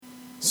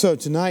So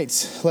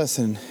tonight's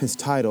lesson is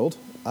titled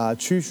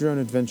Choose Your Own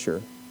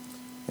Adventure,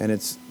 and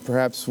it's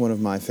perhaps one of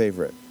my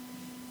favorite.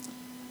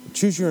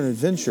 Choose Your Own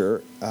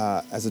Adventure,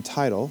 as a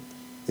title,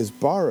 is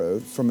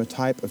borrowed from a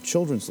type of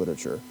children's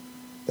literature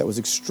that was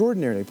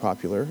extraordinarily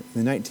popular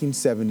in the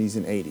 1970s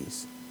and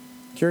 80s.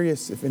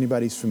 Curious if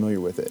anybody's familiar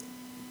with it.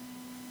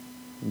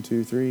 1,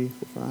 2, 3,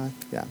 4, 5,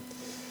 yeah.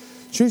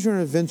 Choose Your Own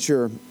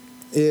Adventure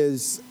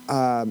is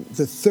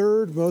the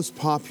third most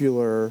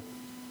popular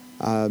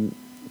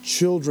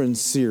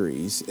children's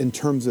series in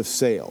terms of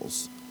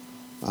sales.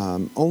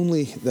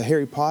 Only the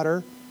Harry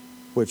Potter,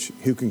 which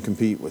who can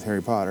compete with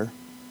Harry Potter,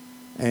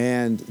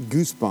 and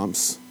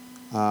Goosebumps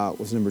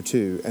was number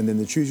 2, and then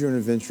the Choose Your Own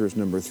Adventure is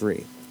number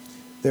 3.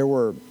 There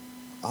were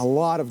a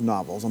lot of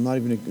novels, I'm not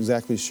even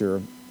exactly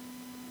sure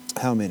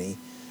how many,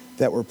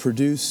 that were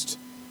produced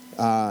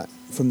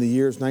from the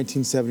years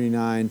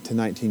 1979 to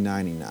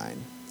 1999.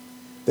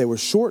 They were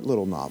short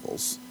little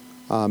novels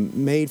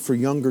made for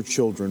younger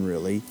children,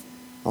 really,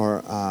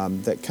 or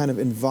that kind of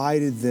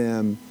invited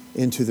them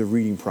into the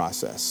reading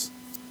process.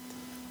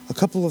 A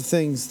couple of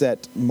things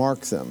that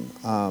mark them.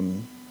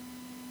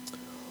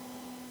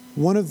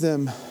 One of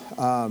them,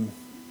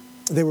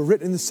 they were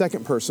written in the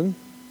second person,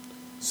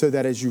 so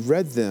that as you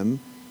read them,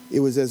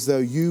 it was as though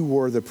you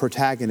were the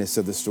protagonist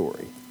of the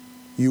story.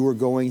 You were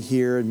going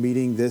here and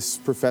meeting this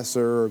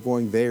professor, or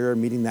going there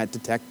and meeting that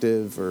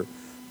detective, or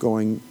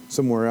going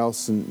somewhere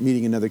else and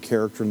meeting another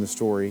character in the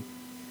story.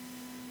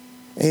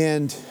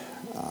 And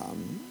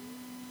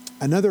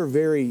another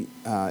very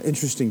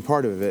interesting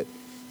part of it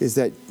is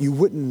that you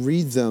wouldn't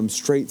read them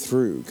straight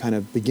through, kind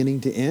of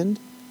beginning to end,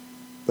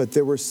 but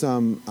there were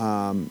some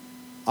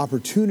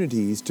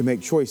opportunities to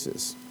make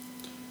choices.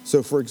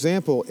 So, for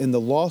example, in The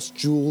Lost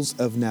Jewels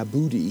of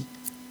Naboudi,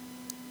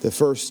 the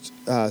first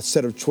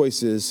set of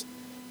choices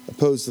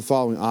posed the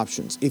following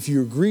options. If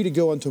you agree to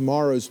go on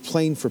tomorrow's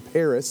plane for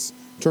Paris,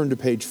 turn to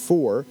page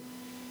 4.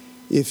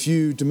 If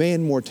you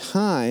demand more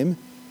time,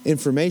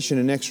 information,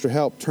 and extra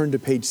help, turn to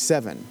page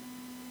 7.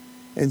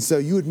 And so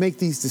you would make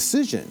these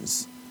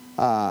decisions,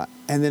 and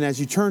then as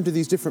you turn to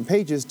these different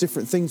pages,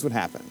 different things would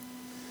happen.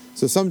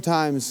 So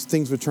sometimes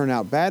things would turn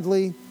out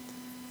badly,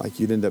 like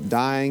you'd end up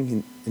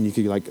dying, and you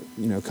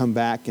could come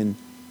back and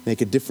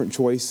make a different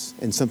choice,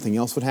 and something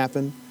else would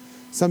happen.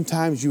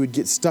 Sometimes you would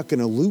get stuck in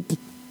a loop,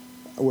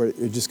 where it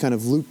would just kind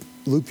of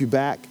loop you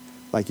back,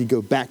 like you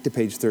go back to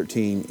page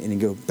 13, and you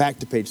go back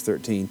to page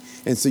 13,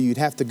 and so you'd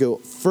have to go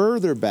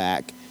further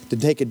back to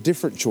take a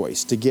different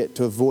choice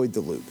to avoid the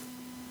loop.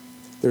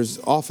 There's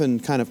often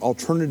kind of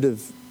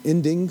alternative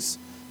endings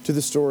to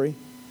the story.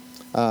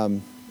 I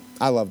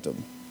loved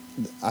them.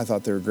 I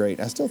thought they were great.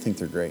 I still think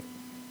they're great.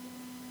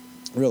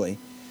 Really.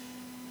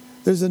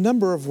 There's a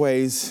number of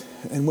ways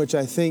in which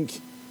I think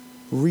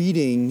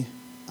reading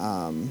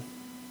the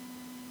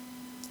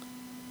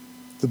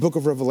book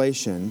of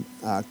Revelation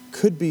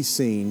could be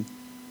seen,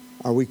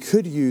 or we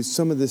could use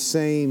some of the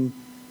same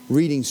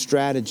reading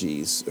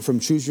strategies from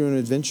Choose Your Own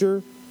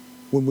Adventure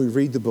when we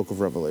read the book of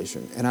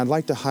Revelation. And I'd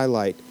like to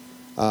highlight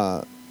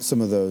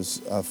some of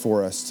those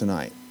for us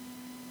tonight.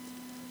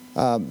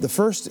 The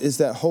first is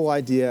that whole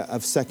idea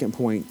of second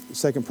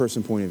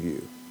person point of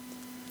view.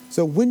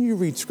 So when you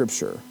read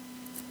Scripture,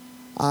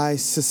 I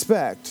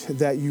suspect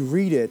that you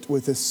read it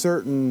with a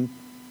certain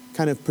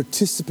kind of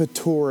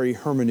participatory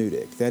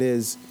hermeneutic. That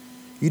is,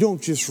 you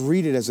don't just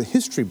read it as a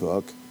history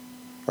book,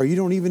 or you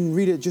don't even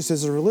read it just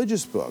as a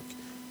religious book.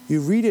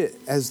 You read it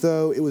as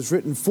though it was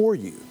written for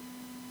you.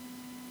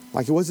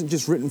 Like it wasn't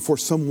just written for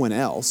someone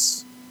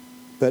else,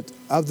 but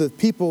of the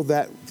people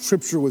that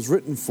Scripture was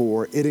written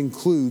for, it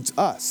includes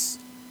us.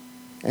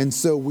 And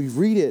so we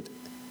read it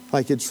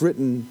like it's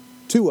written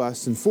to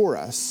us and for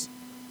us.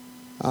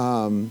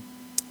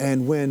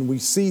 And when we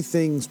see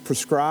things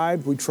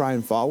prescribed, we try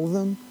and follow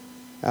them.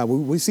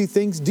 We see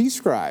things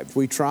described,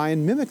 we try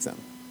and mimic them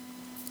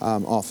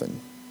often.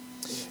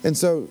 And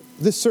so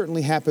this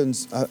certainly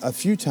happens a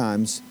few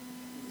times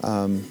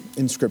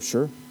in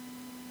Scripture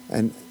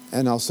and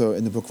also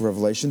in the book of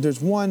Revelation.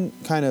 There's one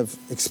kind of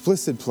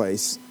explicit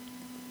place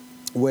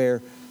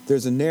where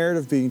there's a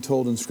narrative being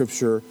told in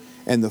Scripture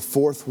and the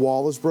fourth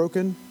wall is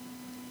broken,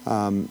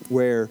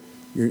 where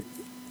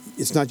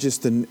it's not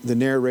just the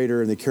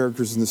narrator and the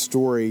characters in the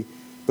story,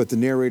 but the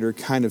narrator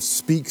kind of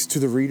speaks to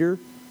the reader.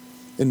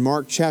 In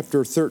Mark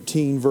chapter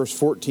 13, verse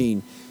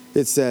 14,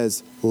 it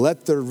says,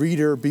 "Let the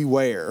reader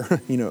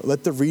beware."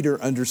 Let the reader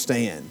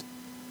understand.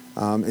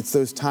 It's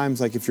those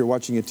times like if you're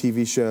watching a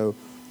TV show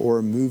or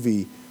a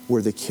movie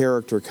where the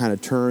character kind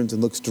of turns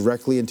and looks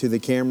directly into the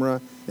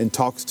camera and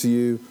talks to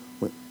you,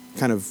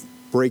 kind of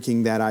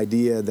breaking that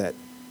idea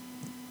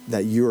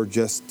that you're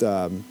just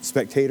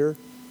spectator,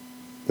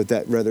 but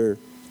that rather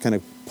kind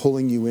of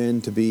pulling you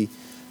in to be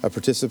a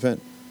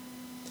participant.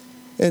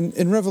 And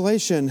in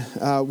Revelation,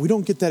 we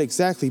don't get that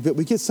exactly, but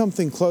we get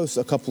something close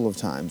a couple of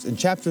times. In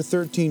chapter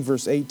 13,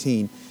 verse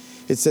 18,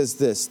 it says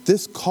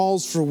this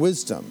calls for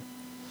wisdom.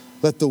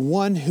 Let the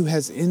one who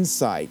has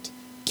insight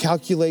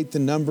calculate the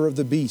number of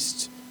the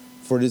beast,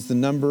 for it is the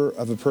number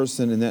of a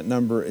person, and that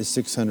number is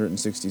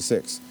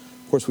 666.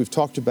 Of course, we've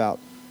talked about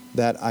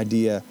that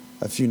idea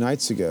a few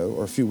nights ago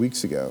or a few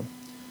weeks ago.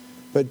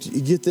 But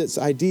you get this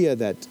idea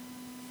that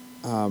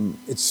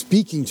it's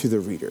speaking to the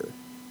reader.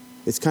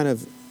 It's kind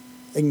of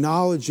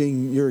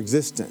acknowledging your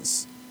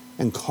existence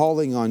and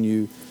calling on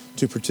you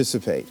to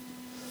participate.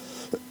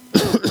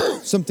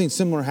 Something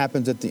similar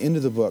happens at the end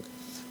of the book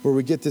where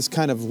we get this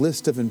kind of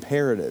list of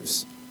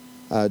imperatives.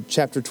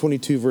 Chapter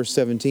 22, verse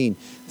 17.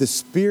 The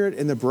Spirit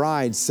and the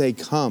bride say,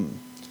 come.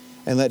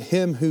 And let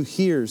him who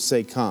hears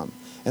say, come.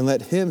 And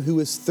let him who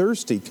is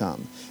thirsty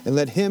come. And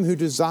let him who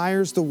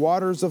desires the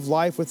waters of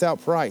life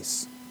without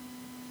price.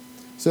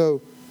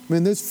 So,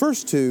 those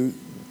first two,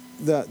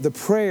 the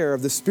prayer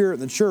of the Spirit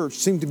and the church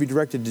seem to be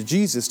directed to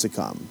Jesus to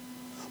come.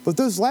 But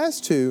those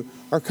last two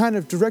are kind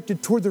of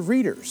directed toward the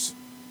readers.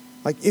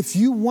 Like, if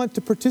you want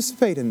to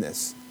participate in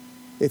this,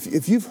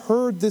 if you've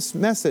heard this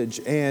message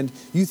and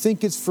you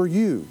think it's for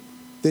you,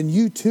 then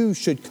you too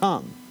should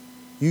come.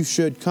 You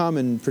should come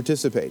and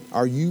participate.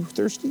 Are you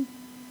thirsty?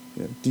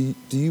 Do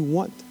you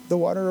want the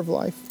water of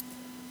life?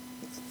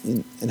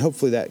 And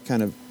hopefully that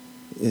kind of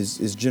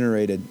is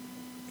generated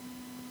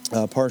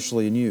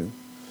partially in you.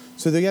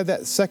 So they have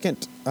that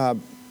second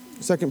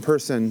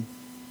person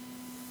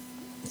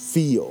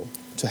feel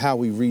to how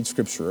we read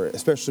Scripture,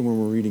 especially when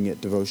we're reading it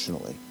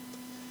devotionally.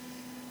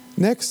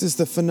 Next is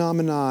the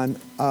phenomenon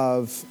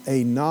of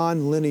a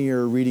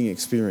non-linear reading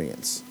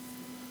experience.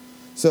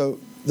 So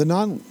the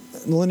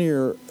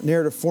non-linear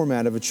narrative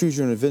format of a Choose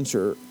Your Own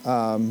Adventure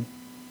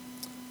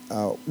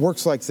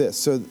works like this.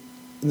 So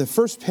in the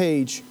first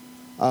page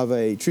of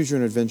a Choose Your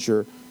Own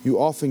Adventure, you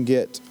often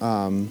get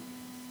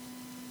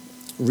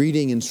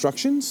reading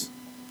instructions.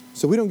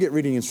 So we don't get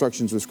reading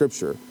instructions with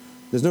Scripture.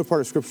 There's no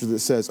part of Scripture that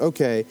says,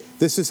 okay,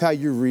 this is how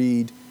you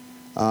read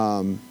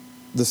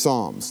the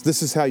Psalms.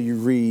 This is how you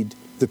read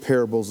the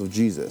parables of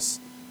Jesus.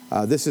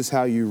 This is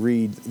how you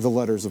read the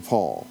letters of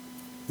Paul.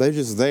 They're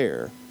just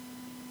there.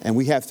 And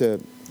we have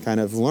to kind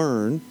of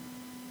learn,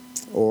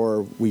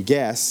 or we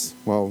guess,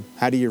 well,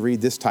 how do you read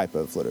this type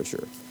of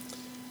literature?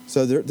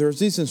 So there's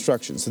these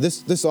instructions. So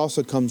this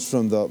also comes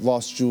from the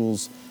Lost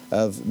Jewels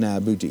of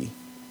Nabuti.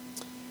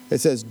 It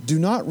says, do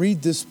not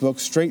read this book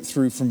straight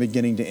through from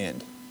beginning to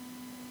end.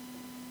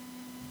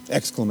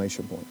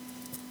 Exclamation point.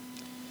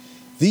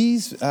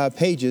 These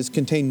pages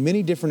contain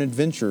many different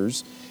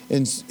adventures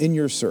in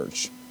your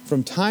search.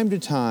 From time to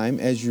time,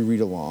 as you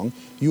read along,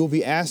 you will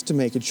be asked to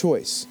make a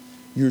choice.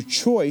 Your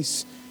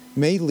choice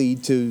may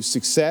lead to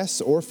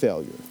success or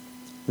failure.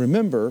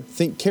 Remember,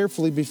 think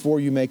carefully before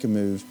you make a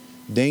move.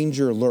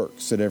 Danger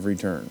lurks at every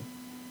turn.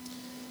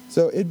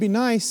 So it'd be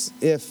nice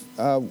if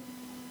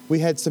we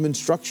had some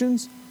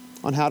instructions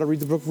on how to read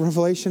the book of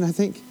Revelation, I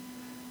think.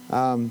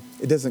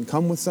 It doesn't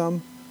come with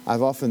some.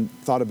 I've often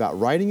thought about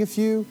writing a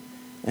few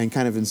and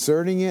kind of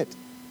inserting it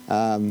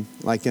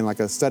like in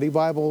a study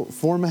Bible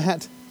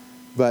format,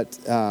 but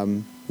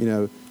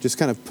just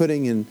kind of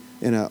putting in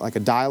a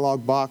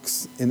dialogue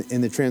box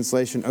in the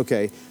translation.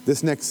 Okay,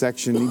 this next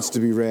section needs to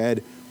be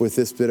read with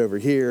this bit over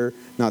here,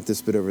 not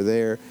this bit over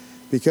there,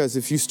 because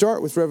if you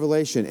start with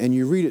Revelation and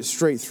you read it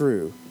straight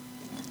through,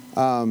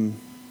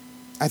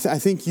 I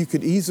think you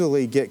could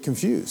easily get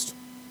confused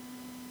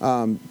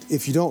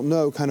if you don't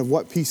know kind of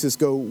what pieces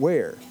go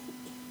where.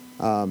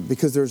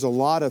 Because there's a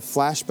lot of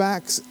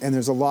flashbacks and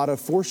there's a lot of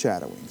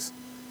foreshadowings.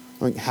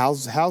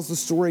 How's the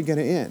story going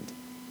to end?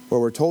 Well,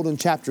 we're told in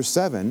chapter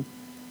 7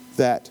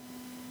 that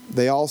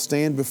they all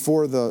stand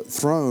before the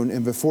throne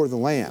and before the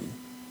Lamb.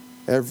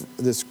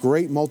 This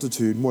great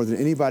multitude, more than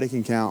anybody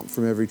can count,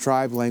 from every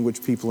tribe,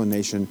 language, people, and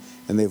nation,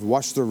 and they've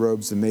washed their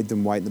robes and made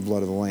them white in the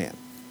blood of the Lamb.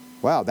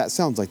 Wow, that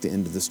sounds like the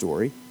end of the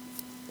story.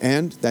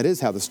 And that is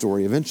how the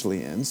story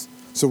eventually ends.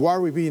 So why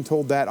are we being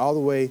told that all the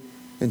way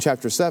in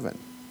chapter 7?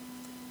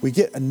 We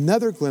get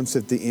another glimpse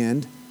at the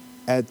end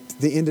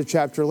of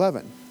chapter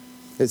 11.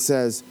 It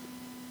says,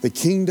 the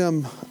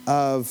kingdom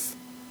of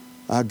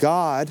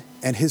God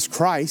and his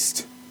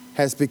Christ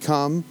has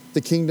become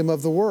the kingdom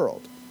of the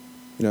world.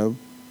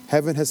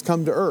 Heaven has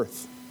come to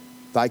earth.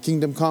 Thy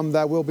kingdom come,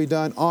 thy will be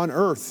done on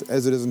earth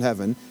as it is in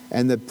heaven.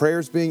 And the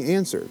prayers being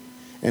answered.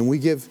 And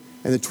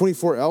the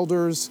 24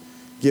 elders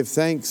give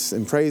thanks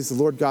and praise the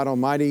Lord God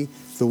Almighty,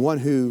 the one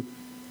who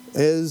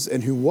is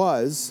and who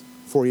was,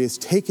 for he has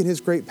taken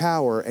his great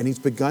power and he's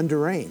begun to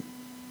reign.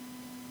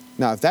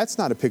 Now, if that's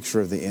not a picture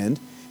of the end,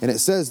 and it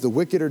says the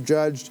wicked are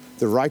judged,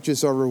 the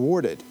righteous are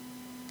rewarded.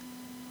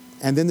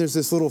 And then there's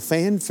this little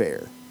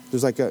fanfare.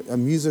 There's like a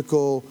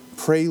musical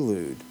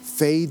prelude,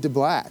 fade to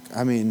black.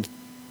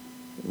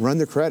 Run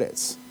the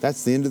credits.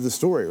 That's the end of the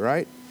story,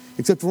 right?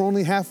 Except we're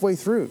only halfway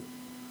through.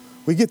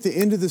 We get the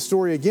end of the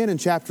story again in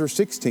chapter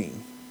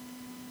 16.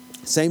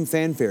 Same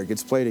fanfare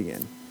gets played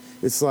again.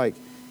 It's like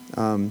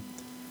when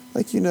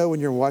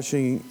you're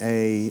watching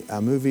a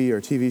movie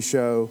or TV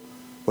show,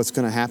 what's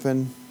going to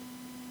happen?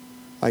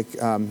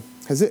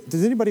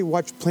 Does anybody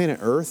watch Planet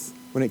Earth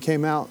when it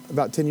came out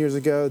about 10 years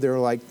ago? There were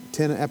like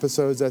 10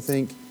 episodes, I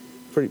think.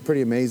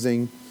 Pretty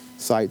amazing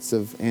sights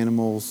of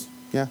animals.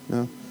 Yeah,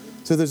 no?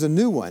 So there's a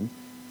new one,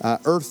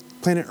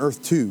 Planet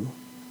Earth 2.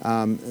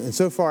 And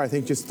so far, I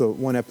think just the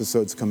one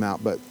episode's come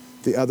out, but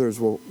the others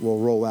will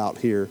roll out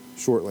here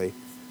shortly.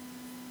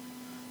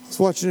 I was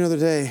watching the other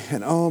day,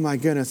 and oh my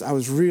goodness, I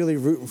was really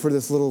rooting for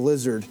this little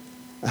lizard.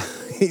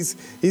 He's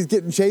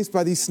getting chased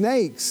by these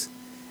snakes,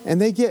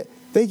 and they get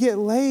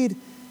laid.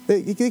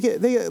 They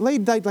get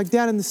laid like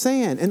down in the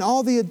sand, and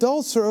all the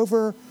adults are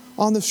over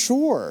on the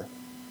shore.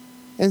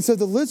 And so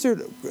the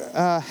lizard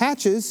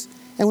hatches,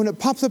 and when it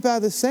pops up out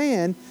of the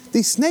sand,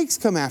 these snakes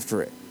come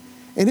after it.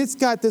 And it's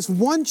got this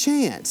one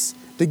chance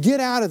to get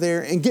out of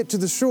there and get to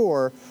the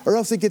shore, or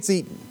else it gets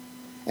eaten.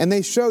 And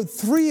they showed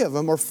 3 of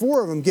them or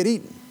 4 of them get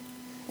eaten.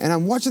 And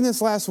I'm watching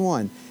this last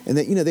one, and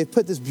they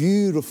put this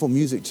beautiful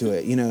music to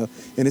it, and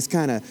it's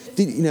kind of,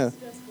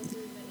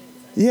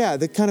 yeah,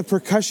 the kind of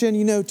percussion, and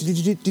you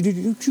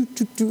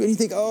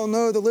think, oh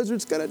no, the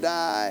lizard's gonna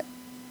die.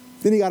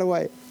 Then he got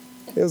away.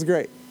 It was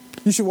great.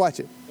 You should watch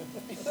it.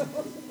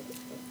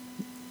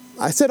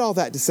 I said all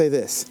that to say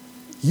this.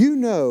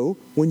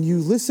 When you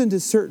listen to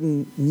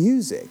certain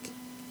music,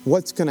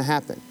 what's going to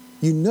happen.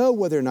 You know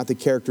whether or not the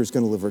character is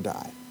going to live or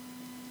die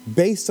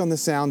based on the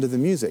sound of the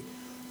music.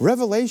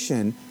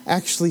 Revelation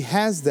actually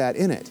has that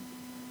in it.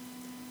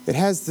 It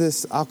has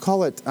this, I'll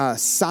call it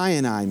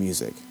Sinai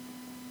music.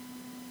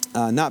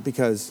 Not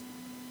because,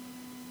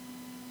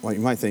 well,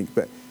 you might think,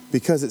 but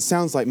because it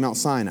sounds like Mount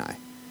Sinai.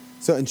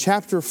 So in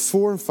chapter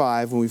 4 and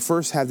 5, when we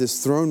first have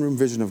this throne room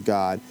vision of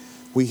God,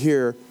 we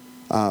hear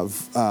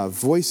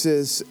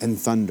voices and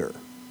thunder.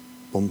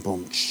 Boom,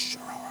 boom,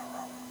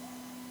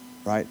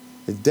 right?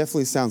 It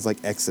definitely sounds like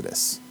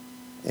Exodus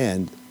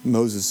and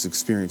Moses'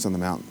 experience on the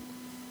mountain.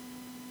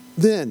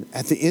 Then,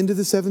 at the end of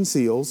the 7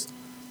 seals,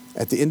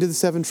 at the end of the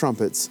 7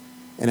 trumpets,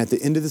 and at the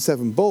end of the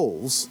 7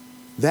 bowls,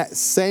 that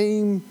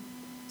same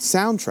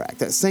soundtrack,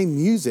 that same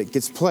music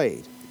gets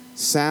played.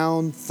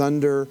 Sound,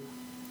 thunder,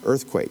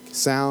 earthquake.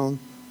 Sound,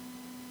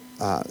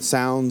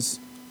 sounds,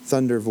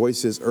 thunder,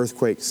 voices,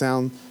 earthquake.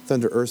 Sound,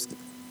 thunder,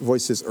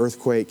 voices,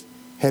 earthquake,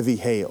 heavy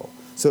hail.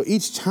 So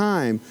each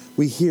time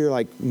we hear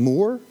like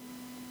more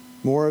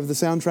of the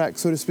soundtrack,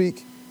 so to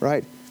speak,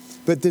 right?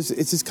 But it's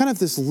just kind of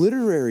this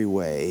literary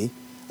way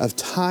of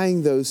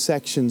tying those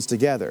sections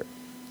together,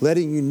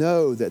 letting you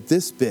know that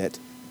this bit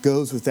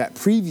goes with that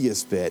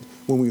previous bit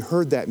when we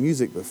heard that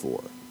music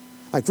before.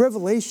 Like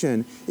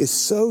Revelation is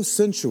so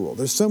sensual.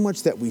 There's so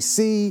much that we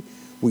see,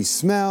 we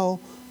smell,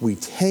 we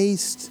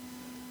taste,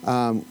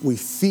 we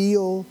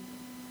feel.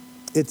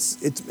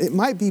 It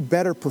might be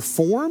better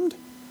performed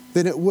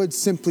than it would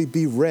simply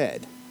be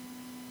read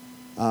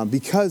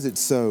because it's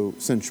so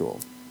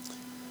sensual.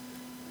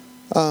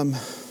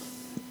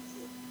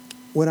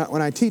 When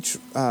I teach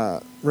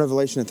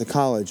Revelation at the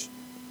college,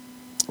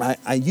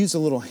 I use a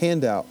little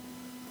handout.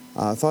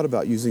 I thought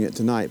about using it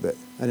tonight, but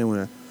I didn't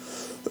want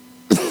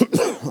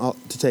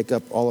to take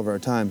up all of our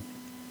time.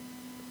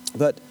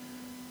 But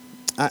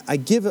I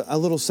give a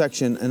little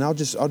section, and I'll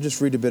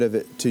just read a bit of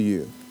it to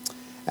you.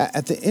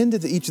 At the end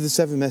of each of the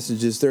 7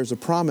 messages, there's a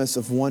promise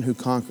of one who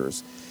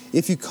conquers.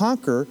 If you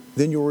conquer,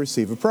 then you'll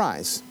receive a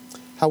prize.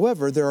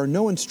 However, there are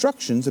no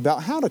instructions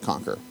about how to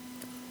conquer.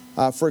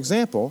 For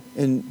example,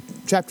 in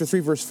chapter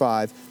 3, verse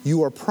 5,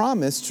 you are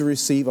promised to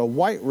receive a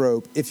white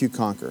robe if you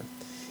conquer.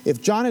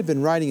 If John had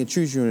been writing a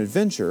Choose Your Own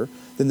Adventure,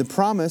 then the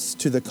promise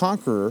to the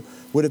conqueror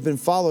would have been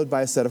followed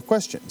by a set of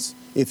questions.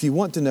 If you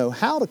want to know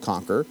how to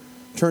conquer,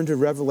 turn to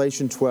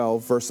Revelation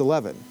 12, verse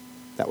 11.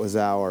 That was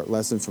our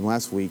lesson from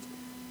last week.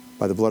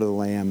 By the blood of the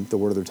Lamb, the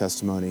word of their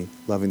testimony,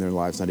 loving their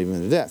lives, not even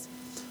unto death.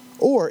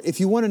 Or if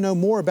you want to know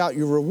more about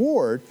your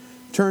reward,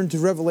 turn to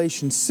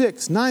Revelation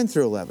 6, 9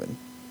 through 11,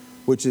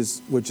 which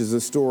is a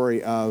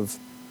story of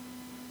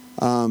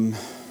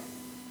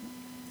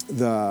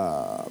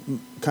the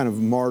kind of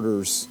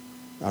martyrs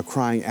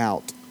crying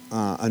out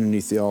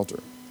underneath the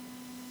altar.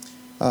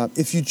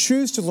 If you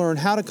choose to learn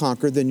how to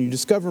conquer, then you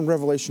discover in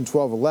Revelation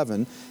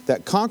 12:11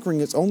 that conquering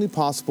is only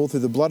possible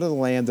through the blood of the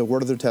Lamb, the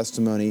word of their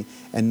testimony,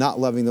 and not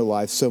loving their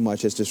life so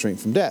much as to shrink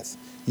from death.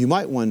 You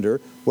might wonder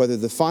whether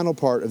the final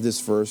part of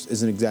this verse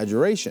is an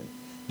exaggeration.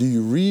 Do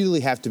you really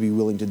have to be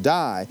willing to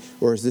die,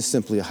 or is this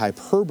simply a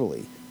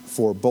hyperbole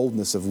for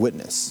boldness of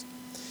witness?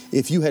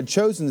 If you had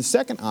chosen the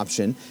second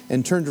option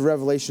and turned to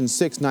Revelation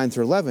 6, 9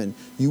 through 11,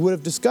 you would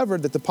have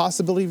discovered that the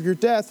possibility of your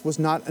death was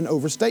not an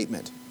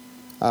overstatement.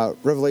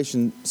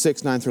 Revelation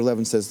 6, 9 through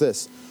 11 says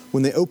this: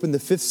 When they opened the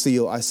 5th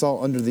seal, I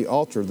saw under the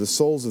altar the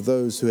souls of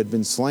those who had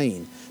been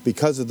slain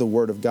because of the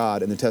word of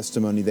God and the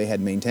testimony they had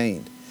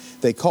maintained.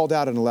 They called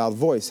out in a loud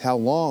voice, "How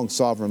long,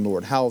 sovereign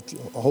Lord, how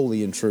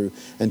holy and true,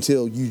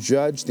 until you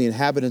judge the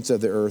inhabitants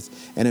of the earth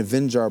and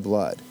avenge our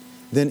blood?"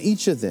 Then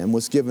each of them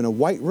was given a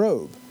white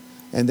robe,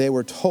 and they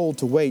were told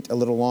to wait a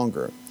little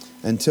longer,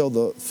 until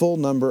the full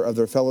number of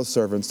their fellow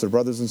servants, their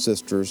brothers and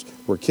sisters,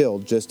 were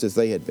killed just as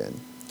they had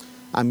been.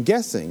 I'm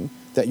guessing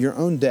that your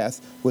own death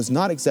was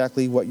not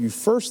exactly what you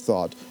first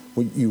thought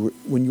when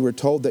you were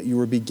told that you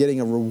would be getting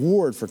a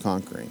reward for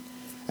conquering.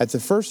 At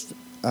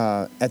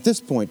this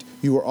point,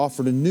 you were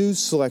offered a new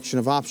selection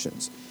of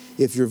options.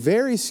 If you're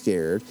very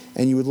scared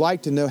and you would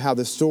like to know how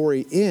the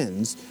story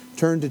ends,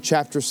 turn to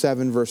chapter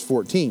 7, verse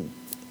 14.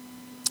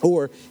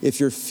 Or if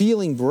you're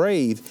feeling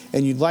brave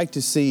and you'd like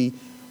to see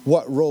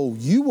what role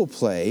you will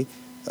play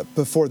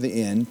before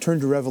the end, turn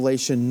to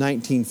Revelation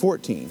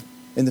 19:14.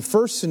 In the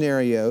first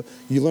scenario,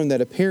 you learn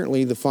that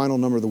apparently the final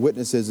number of the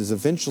witnesses is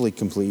eventually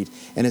complete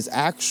and is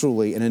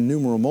actually an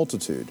innumerable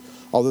multitude.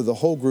 Although the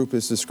whole group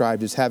is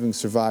described as having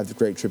survived the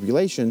Great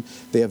Tribulation,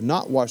 they have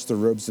not washed their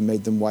robes and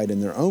made them white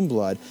in their own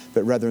blood,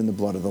 but rather in the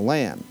blood of the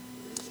Lamb.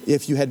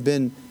 If you had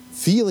been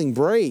feeling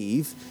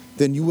brave,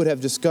 then you would have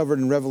discovered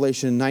in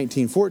Revelation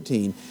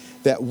 19:14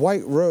 that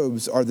white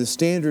robes are the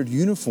standard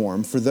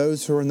uniform for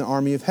those who are in the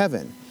army of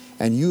heaven,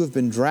 and you have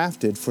been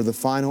drafted for the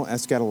final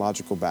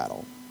eschatological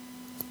battle.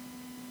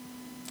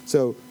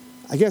 So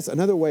I guess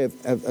another way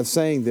of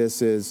saying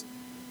this is,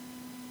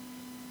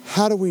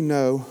 how do we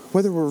know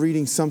whether we're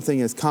reading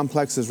something as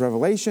complex as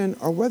Revelation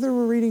or whether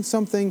we're reading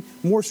something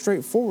more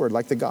straightforward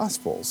like the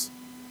Gospels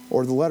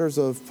or the letters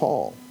of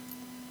Paul?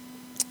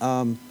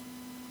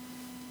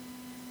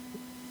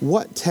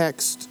 What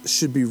text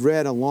should be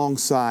read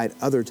alongside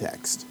other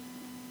text?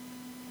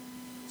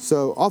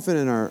 So often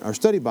in our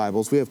study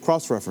Bibles, we have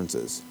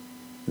cross-references.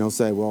 They'll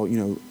say, well,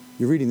 you're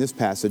reading this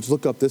passage,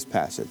 look up this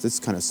passage. It's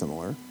kind of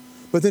similar.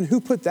 But then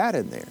who put that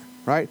in there,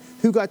 right?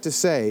 Who got to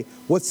say,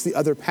 what's the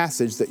other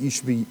passage that you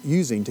should be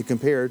using to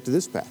compare to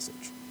this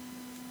passage?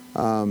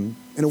 In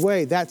a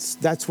way,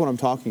 that's what I'm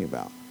talking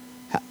about.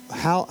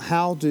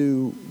 How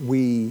do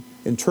we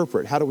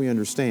interpret? How do we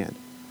understand?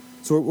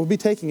 So we'll be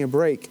taking a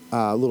break,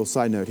 a little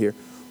side note here.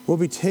 We'll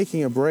be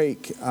taking a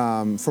break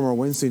from our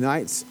Wednesday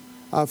nights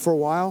for a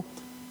while,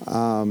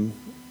 kind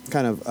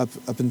of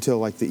up until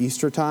like the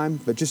Easter time.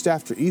 But just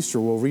after Easter,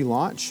 we'll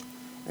relaunch.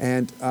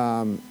 And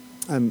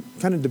I'm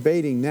kind of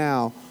debating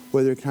now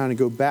whether to kind of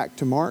go back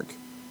to Mark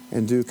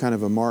and do kind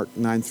of a Mark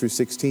 9 through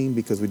 16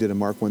 because we did a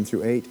Mark 1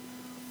 through 8.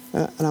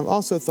 And I've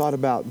also thought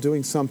about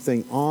doing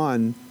something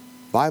on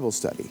Bible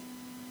study,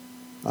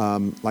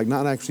 like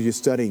not actually just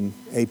studying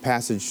a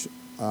passage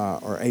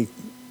or a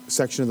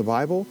section of the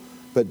Bible,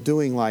 but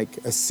doing like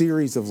a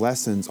series of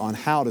lessons on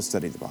how to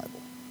study the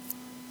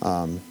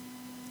Bible.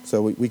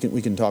 So we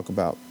can talk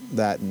about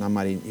that, and I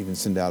might even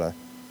send out a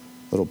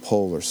little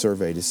poll or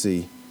survey to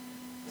see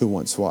who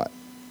wants what.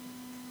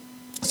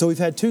 So we've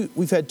had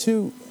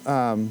two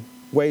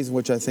ways in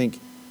which I think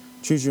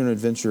Choose Your Own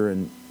Adventure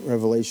and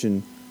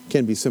Revelation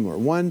can be similar.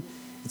 One,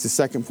 it's a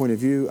second point of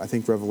view. I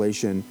think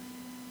Revelation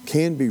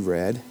can be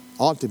read,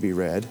 ought to be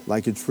read,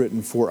 like it's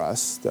written for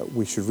us, that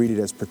we should read it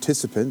as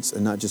participants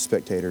and not just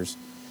spectators.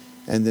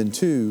 And then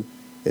two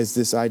is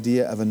this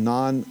idea of a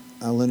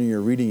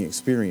non-linear reading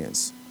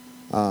experience.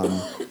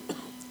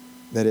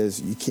 That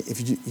is, you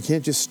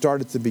can't just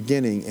start at the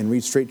beginning and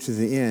read straight to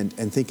the end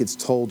and think it's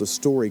told a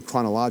story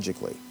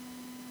chronologically.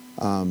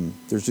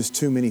 There's just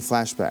too many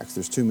flashbacks.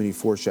 There's too many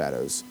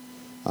foreshadows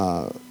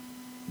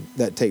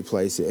that take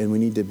place, and we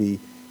need to be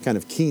kind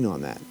of keen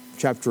on that.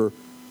 Chapter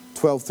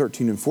 12,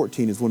 13, and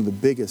 14 is one of the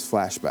biggest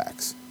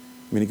flashbacks.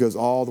 I mean, it goes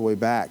all the way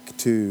back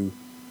to,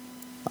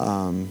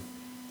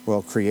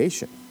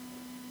 creation.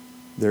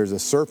 There's a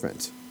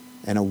serpent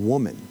and a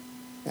woman,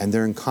 and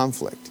they're in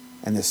conflict.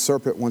 And the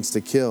serpent wants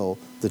to kill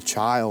the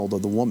child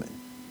of the woman.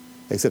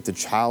 Except the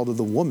child of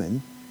the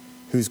woman,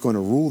 who's going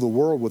to rule the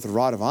world with a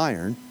rod of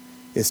iron,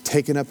 is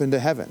taken up into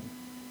heaven.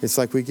 It's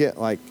like we get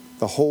like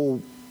the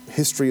whole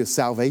history of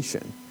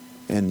salvation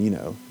in,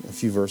 a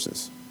few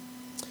verses.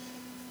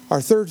 Our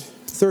third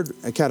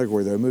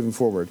category, though, moving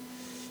forward,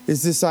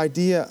 is this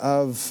idea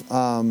of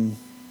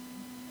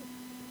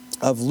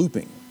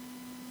looping.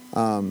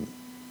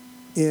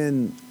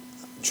 In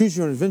Choose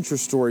Your Own Adventure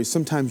stories,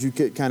 sometimes you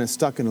get kind of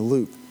stuck in a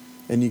loop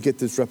and you get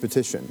this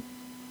repetition.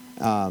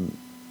 And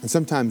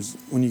sometimes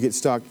when you get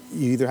stuck,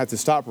 you either have to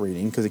stop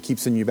reading because it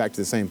keeps sending you back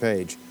to the same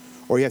page,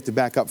 or you have to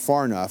back up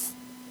far enough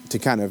to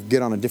kind of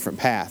get on a different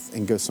path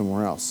and go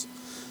somewhere else.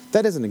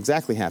 That doesn't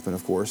exactly happen,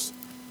 of course,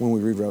 when we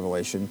read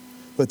Revelation,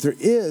 but there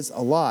is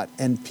a lot,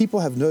 and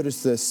people have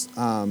noticed this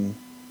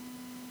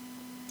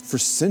for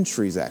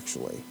centuries,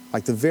 actually.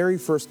 Like the very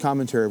first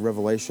commentary of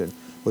Revelation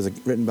was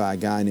written by a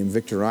guy named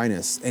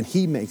Victorinus, and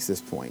he makes this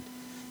point,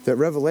 that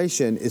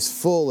Revelation is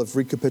full of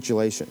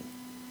recapitulation.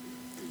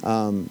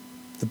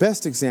 The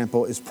best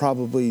example is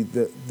probably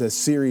the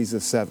series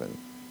of seven.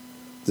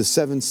 The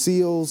seven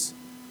seals,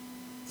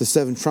 the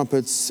seven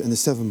trumpets, and the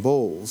seven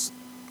bowls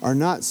are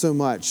not so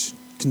much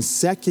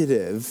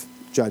consecutive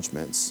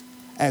judgments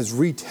as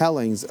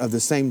retellings of the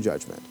same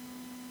judgment.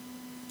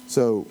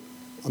 So,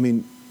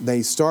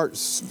 they start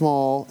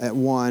small at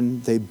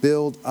 1, they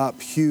build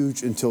up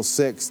huge until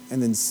 6,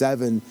 and then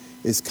 7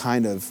 is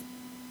kind of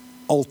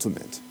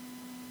ultimate.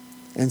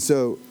 And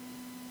so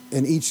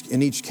in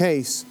each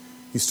case,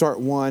 you start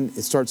 1,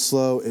 it starts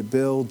slow, it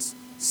builds,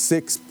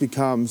 6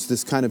 becomes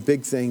this kind of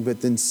big thing,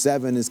 but then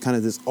 7 is kind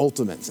of this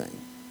ultimate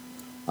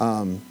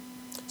thing.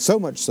 So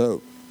much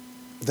so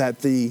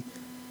that the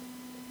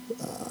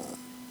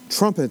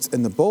trumpets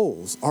and the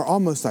bowls are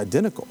almost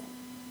identical.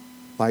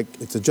 Like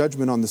it's a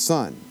judgment on the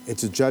sun,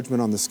 it's a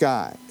judgment on the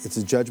sky, it's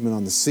a judgment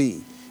on the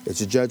sea,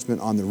 it's a judgment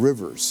on the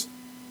rivers.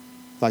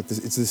 Like this,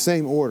 it's the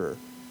same order.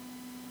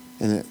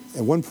 And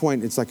at one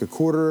point, it's like a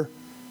quarter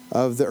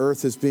of the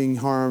earth is being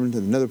harmed.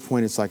 At another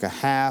point, it's like a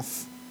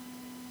half.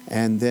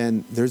 And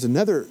then there's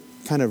another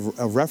kind of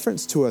a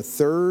reference to a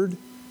third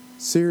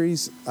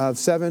series of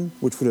 7,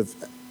 which would have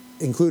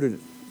included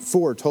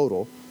 4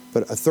 total,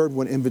 but a third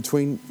one in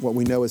between what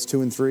we know as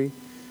 2 and 3,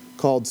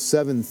 called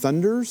 7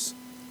 Thunders.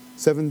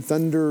 7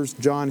 thunders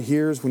John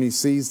hears when he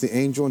sees the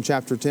angel in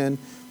chapter 10,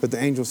 but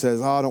the angel says,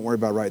 "Oh, don't worry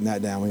about writing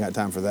that down. We got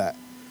time for that."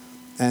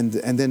 And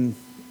then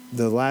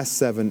the last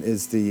 7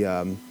 is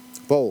the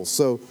bowls.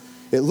 So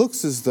it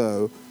looks as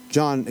though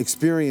John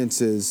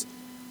experiences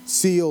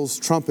seals,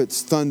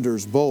 trumpets,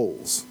 thunders,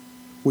 bowls,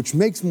 which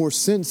makes more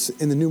sense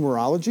in the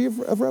numerology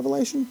of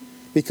Revelation,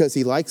 because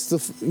he likes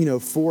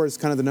 4 is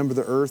kind of the number of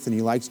the earth, and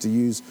he likes to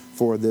use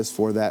 4 this,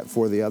 4 that,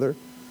 4 the other.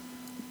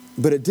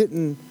 But it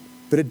didn't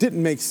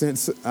make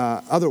sense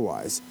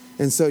otherwise.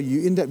 And so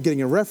you end up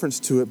getting a reference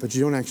to it, but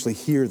you don't actually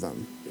hear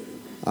them.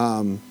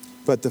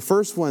 But the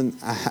first one,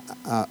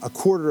 a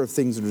quarter of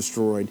things are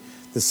destroyed.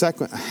 The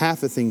second,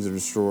 half of things are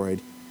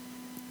destroyed.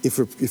 If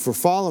we're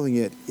following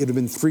it, it would have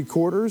been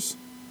 3/4.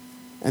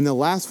 And the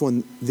last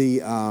one,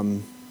 the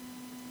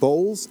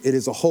bowls, it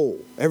is a whole.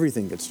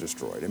 Everything gets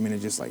destroyed. I mean,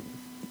 it's just like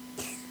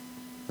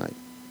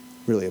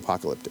really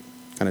apocalyptic,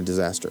 kind of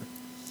disaster.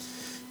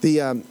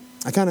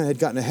 I kind of had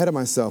gotten ahead of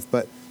myself,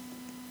 but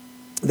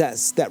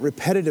that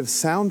repetitive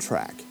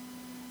soundtrack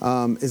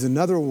is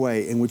another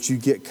way in which you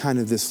get kind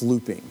of this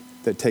looping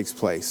that takes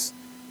place.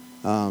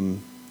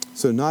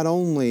 So not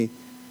only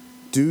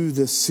do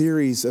the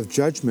series of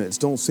judgments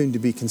don't seem to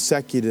be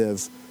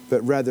consecutive,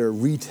 but rather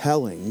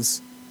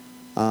retellings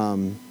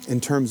in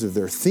terms of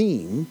their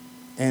theme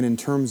and in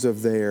terms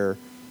of their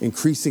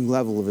increasing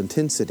level of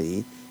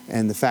intensity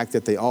and the fact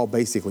that they all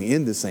basically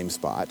end the same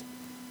spot.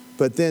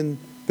 But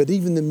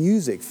even the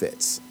music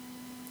fits.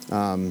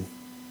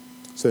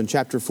 So in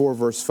chapter 4,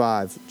 verse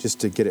 5, just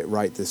to get it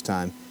right this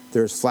time,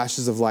 there's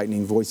flashes of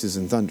lightning, voices,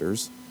 and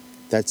thunders.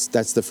 That's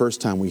the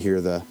first time we hear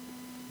the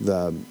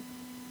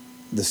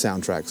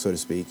soundtrack, so to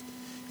speak.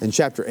 In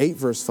chapter 8,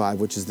 verse 5,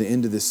 which is the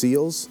end of the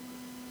seals,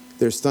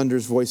 there's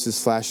thunders, voices,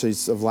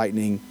 flashes of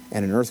lightning,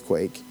 and an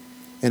earthquake.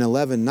 In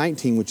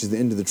 11:19, which is the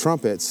end of the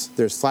trumpets,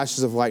 there's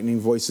flashes of lightning,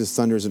 voices,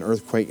 thunders, an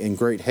earthquake, and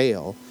great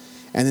hail.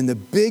 And then the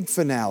big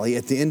finale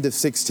at the end of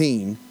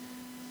 16,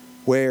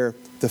 where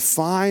the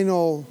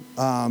final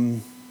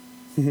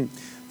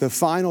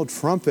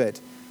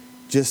trumpet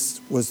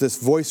just was this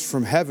voice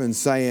from heaven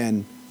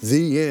saying,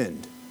 "The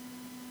end."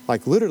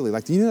 Like literally,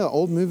 like, you know, the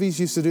old movies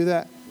used to do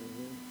that?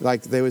 Mm-hmm.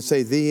 Like they would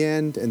say "the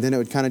end," and then it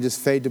would kind of just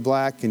fade to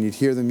black, and you'd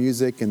hear the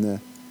music, and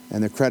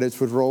the credits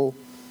would roll.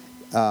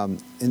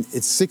 And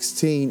it's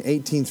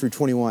 16:18 through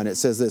 21. It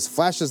says this: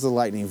 flashes of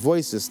lightning,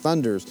 voices,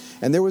 thunders,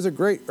 and there was a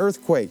great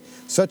earthquake.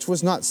 Such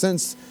was not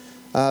since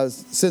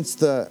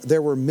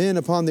there were men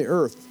upon the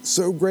earth.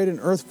 So great an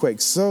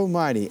earthquake, so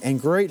mighty, and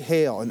great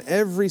hail, and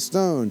every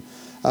stone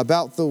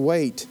about the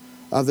weight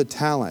of a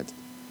talent.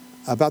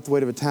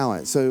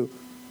 So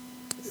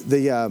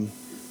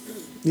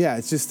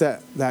it's just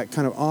that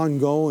kind of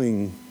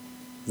ongoing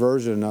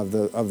version of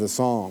the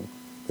song.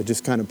 It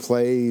just kind of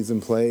plays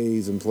and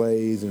plays and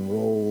plays and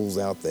rolls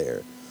out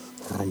there.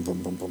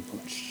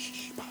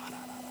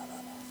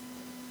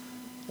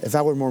 If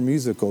I were more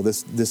musical,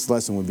 this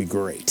lesson would be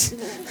great.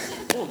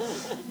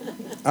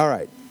 All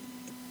right.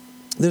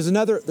 There's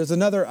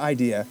another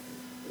idea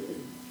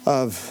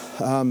of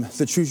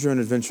the Choose Your Own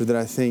Adventure that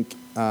I think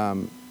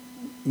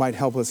might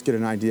help us get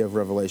an idea of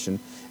Revelation,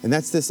 and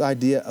that's this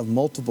idea of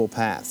multiple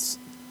paths.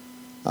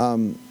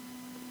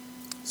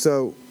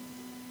 So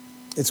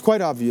it's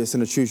quite obvious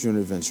in a Choose Your Own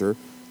Adventure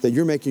that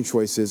you're making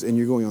choices and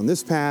you're going on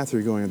this path or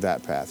you're going on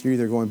that path. You're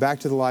either going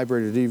back to the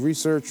library to do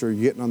research or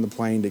you're getting on the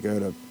plane to go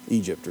to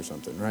Egypt or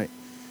something, right?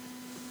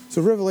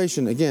 So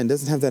Revelation, again,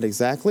 doesn't have that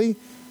exactly,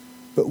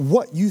 but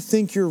what you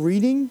think you're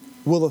reading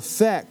will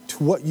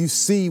affect what you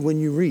see when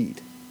you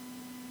read.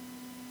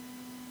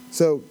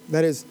 So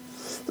that is,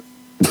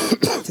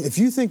 if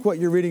you think what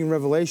you're reading in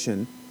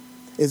Revelation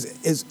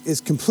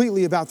is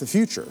completely about the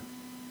future,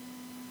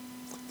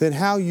 then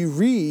how you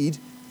read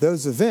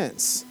those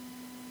events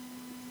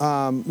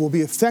will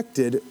be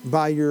affected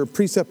by your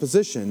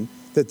presupposition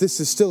that this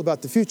is still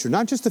about the future.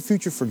 Not just the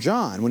future for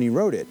John when he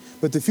wrote it,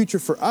 but the future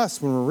for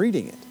us when we're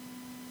reading it.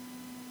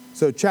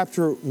 So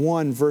chapter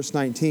 1, verse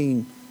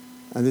 19,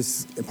 and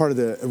this is part of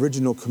the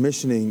original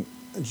commissioning,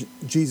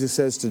 Jesus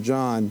says to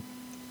John,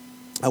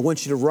 I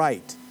want you to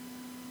write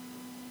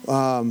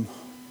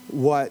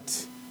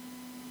what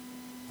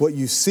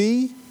you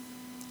see,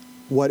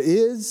 what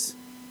is,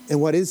 and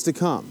what is to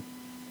come.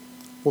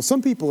 Well,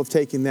 some people have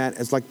taken that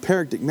as like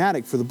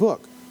paradigmatic for the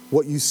book.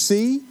 What you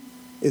see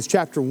is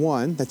chapter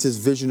 1, that's his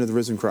vision of the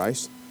risen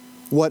Christ.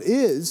 What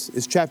is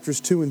chapters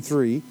 2 and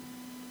 3,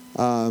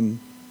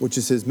 which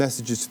is his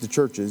messages to the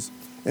churches.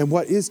 And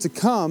what is to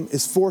come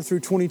is 4 through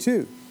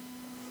 22.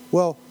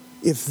 Well,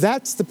 if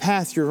that's the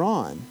path you're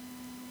on,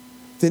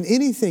 then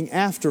anything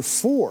after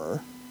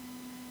 4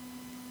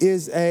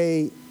 is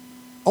a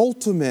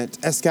ultimate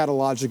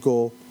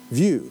eschatological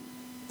view.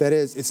 That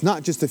is, it's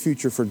not just the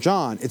future for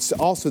John, it's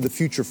also the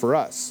future for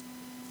us.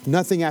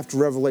 Nothing after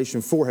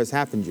Revelation 4 has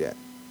happened yet.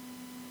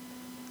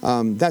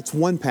 That's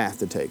one path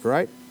to take,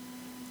 right?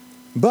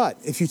 But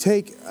if you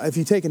take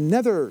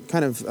another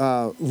kind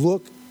of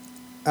look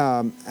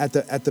at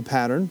the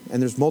pattern,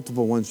 and there's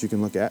multiple ones you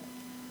can look at.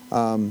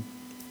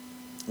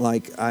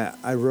 Like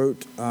I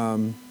wrote,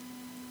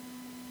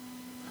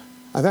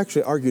 I've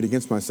actually argued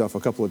against myself a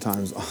couple of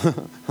times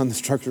on the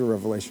structure of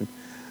Revelation.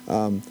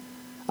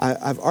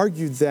 I've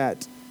argued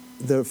that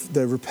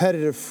the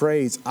repetitive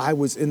phrase, I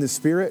was in the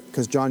Spirit,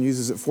 because John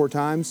uses it 4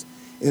 times,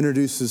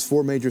 introduces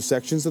 4 major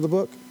sections of the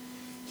book.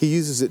 He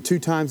uses it 2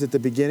 times at the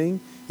beginning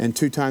and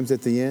 2 times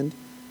at the end.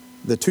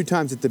 The 2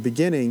 times at the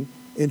beginning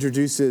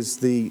introduces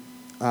the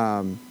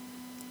 7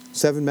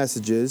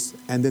 messages,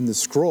 and then the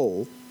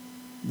scroll,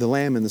 the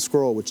Lamb and the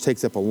scroll, which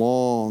takes up a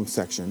long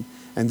section.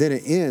 And then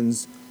it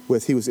ends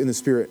with he was in the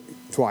Spirit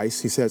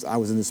twice. He says, I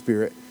was in the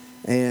Spirit.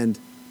 And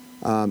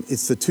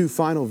it's the 2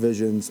 final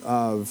visions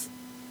of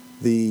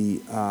the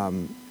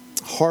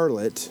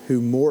harlot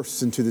who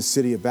morphs into the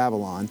city of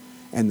Babylon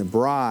and the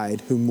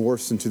bride who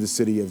morphs into the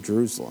city of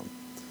Jerusalem.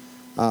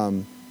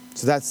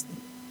 So that's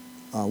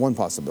one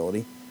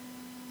possibility.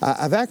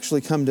 I've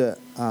actually come to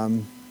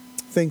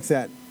think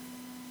that,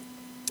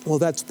 well,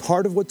 that's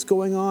part of what's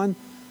going on.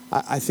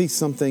 I think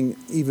something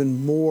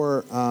even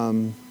more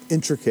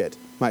intricate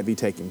might be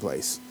taking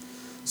place.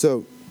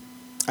 So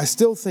I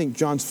still think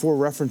John's 4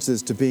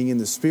 references to being in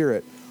the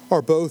Spirit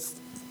are both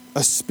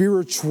a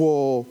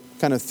spiritual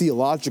kind of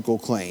theological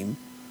claim,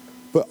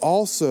 but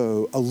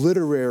also a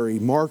literary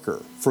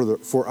marker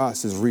for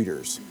us as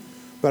readers.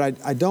 But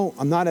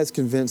I'm not as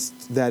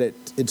convinced that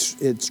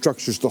it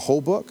structures the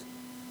whole book,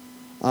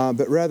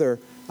 but rather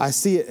I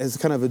see it as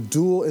kind of a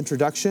dual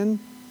introduction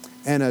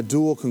and a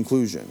dual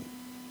conclusion.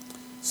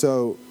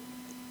 So,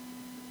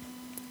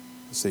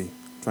 let's see,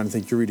 I'm trying to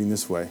think, you're reading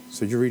this way.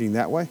 So you're reading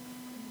that way?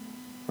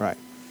 Right.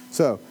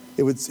 So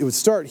it would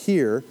start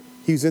here.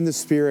 He's in the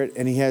Spirit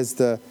and he has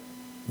the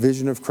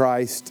vision of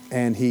Christ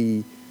and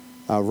he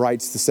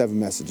writes the 7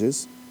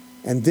 messages.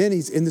 And then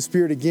he's in the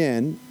Spirit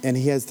again and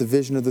he has the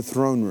vision of the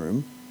throne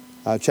room,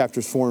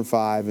 chapters 4 and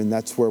 5. And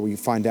that's where we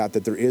find out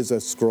that there is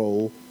a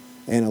scroll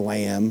and a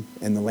lamb,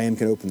 and the lamb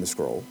can open the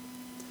scroll.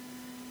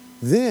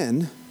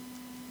 Then,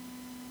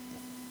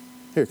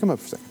 here, come up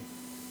for a second.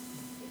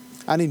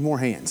 I need more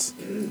hands.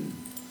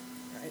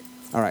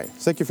 All right,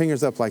 stick your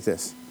fingers up like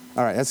this.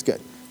 All right, that's good.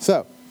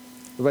 So,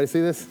 everybody see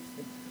this?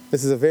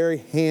 This is a very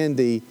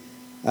handy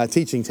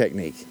teaching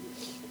technique,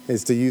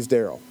 is to use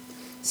Daryl.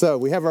 So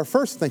we have our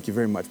first, thank you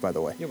very much, by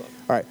the way. You're welcome.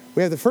 All right,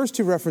 we have the first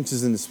 2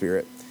 references in the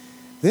Spirit.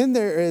 Then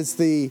there is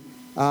the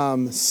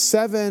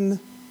 7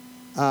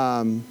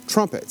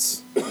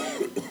 trumpets,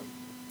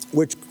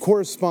 which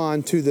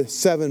correspond to the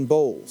 7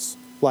 bowls,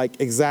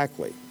 like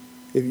exactly.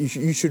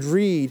 You should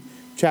read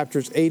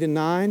chapters 8 and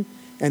 9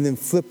 and then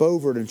flip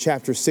over to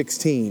chapter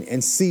 16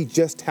 and see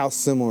just how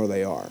similar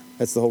they are.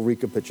 That's the whole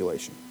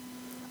recapitulation.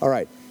 All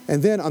right.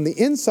 And then on the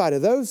inside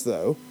of those,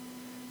 though,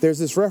 there's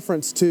this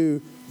reference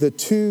to the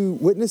 2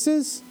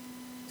 witnesses,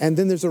 and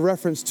then there's a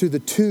reference to the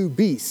 2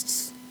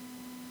 beasts.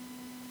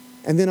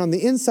 And then on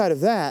the inside of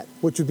that,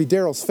 which would be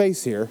Daryl's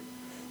face here,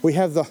 we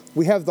have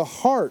the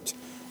heart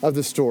of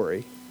the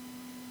story.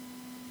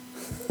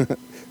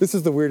 This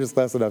is the weirdest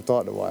lesson I've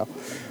taught in a while.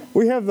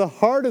 We have the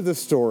heart of the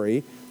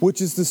story, which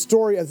is the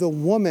story of the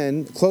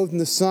woman clothed in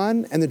the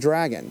sun and the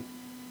dragon.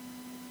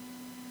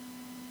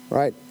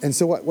 Right? And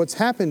so what's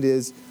happened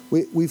is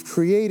we've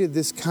created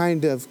this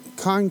kind of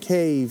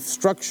concave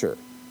structure.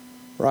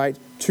 Right?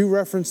 2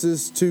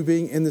 references to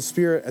being in the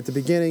Spirit at the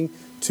beginning,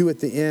 2 at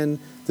the end,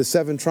 the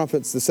 7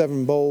 trumpets, the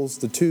 7 bowls,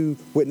 the 2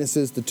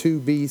 witnesses, the 2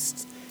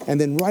 beasts. And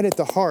then right at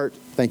the heart,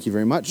 thank you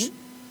very much,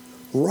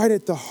 right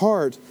at the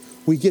heart,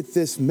 we get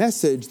this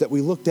message that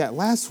we looked at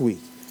last week.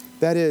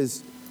 That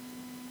is,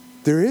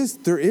 there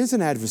is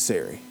an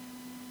adversary,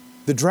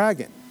 the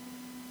dragon,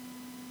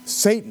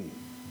 Satan,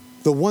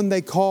 the one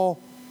they call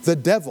the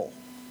devil.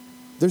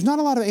 There's not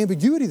a lot of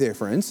ambiguity there,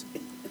 friends.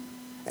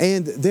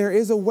 And there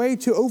is a way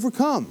to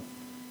overcome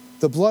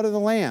the blood of the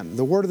Lamb,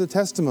 the word of the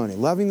testimony,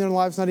 loving their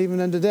lives not even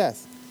unto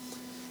death.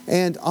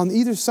 And on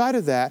either side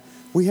of that,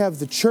 we have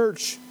the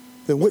church,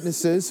 the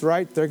witnesses,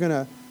 right? They're going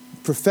to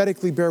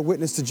prophetically bear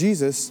witness to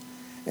Jesus.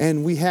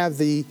 And we have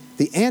the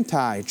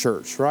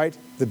anti-church, right?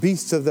 The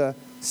beasts of the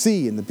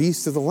sea and the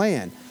beasts of the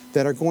land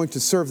that are going to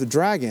serve the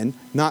dragon,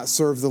 not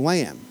serve the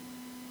Lamb,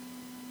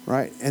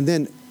 right? And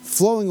then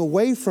flowing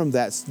away from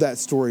that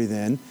story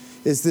then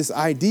is this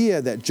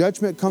idea that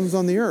judgment comes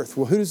on the earth.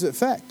 Well, who does it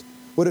affect?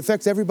 Well, it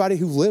affects everybody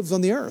who lives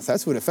on the earth.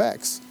 That's what it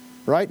affects,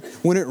 right?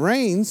 When it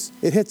rains,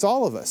 it hits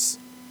all of us.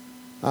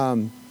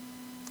 And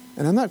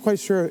I'm not quite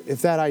sure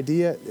if that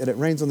idea that it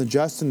rains on the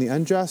just and the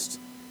unjust.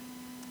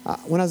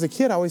 When I was a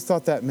kid, I always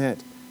thought that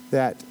meant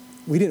that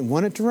we didn't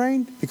want it to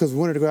rain because we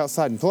wanted to go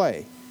outside and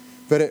play.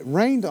 But it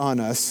rained on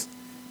us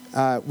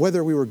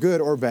whether we were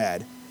good or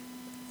bad.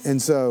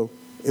 And so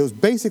it was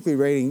basically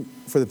raining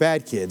for the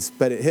bad kids,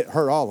 but it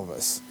hurt all of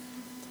us.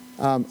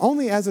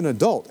 Only as an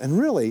adult, and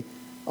really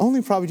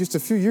only probably just a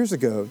few years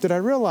ago, did I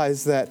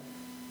realize that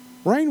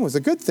rain was a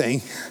good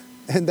thing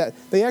and that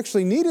they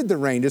actually needed the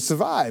rain to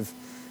survive.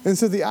 And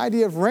so the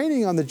idea of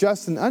raining on the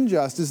just and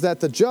unjust is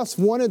that the just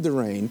wanted the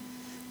rain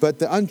but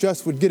the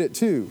unjust would get it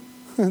too.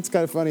 It's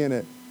kind of funny,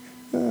 isn't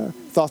it?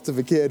 Thoughts of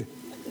a kid.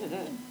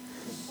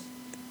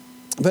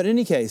 But in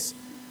any case,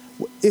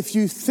 if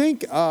you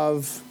think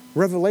of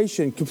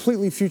Revelation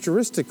completely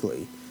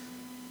futuristically,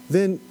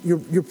 then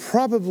you're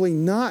probably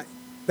not,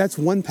 that's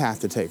one path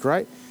to take,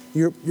 right?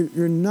 You're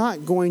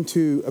not going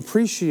to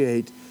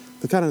appreciate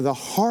the kind of the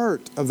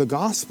heart of the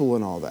gospel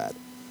and all that.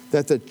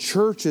 That the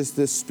church is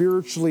this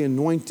spiritually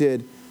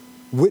anointed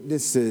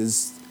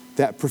witnesses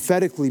that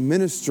prophetically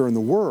minister in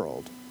the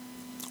world.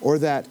 Or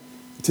that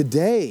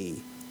today,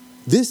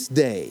 this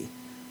day,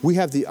 we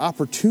have the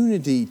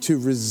opportunity to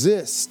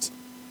resist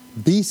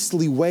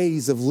beastly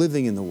ways of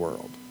living in the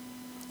world.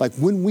 Like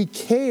when we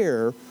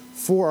care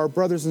for our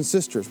brothers and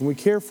sisters, when we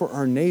care for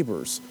our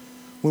neighbors,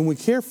 when we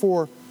care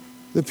for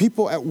the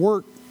people at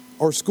work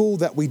or school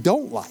that we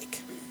don't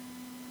like,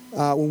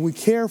 when we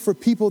care for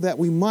people that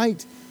we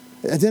might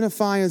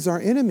identify as our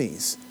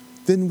enemies,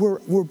 then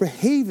we're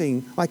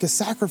behaving like a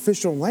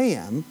sacrificial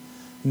lamb,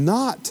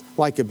 not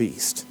like a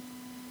beast.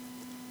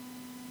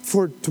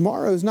 For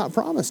tomorrow is not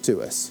promised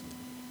to us.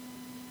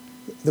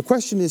 The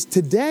question is,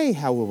 today,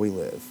 how will we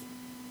live?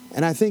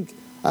 And I think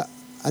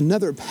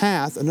another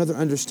path, another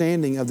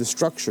understanding of the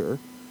structure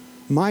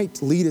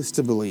might lead us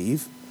to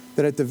believe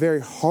that at the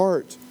very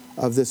heart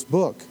of this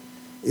book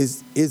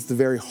is the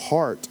very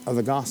heart of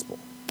the gospel.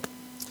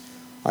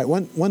 All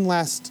right, one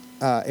last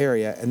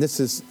area, and this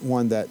is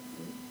one that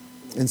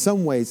in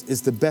some ways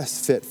is the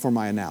best fit for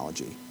my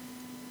analogy.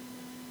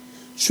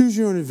 Choose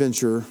Your Own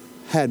Adventure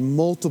had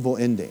multiple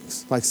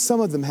endings. Like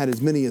some of them had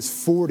as many as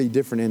 40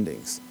 different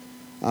endings,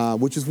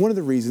 which is one of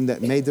the reasons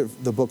that made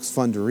the books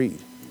fun to read.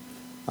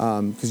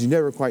 Because you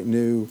never quite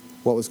knew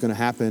what was going to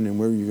happen and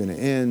where you were going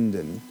to end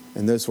and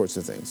those sorts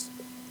of things.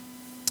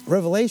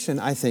 Revelation,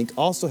 I think,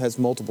 also has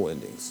multiple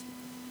endings,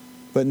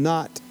 but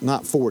not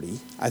 40.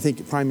 I think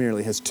it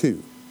primarily has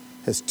two.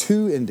 Has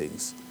two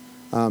endings.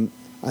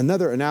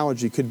 Another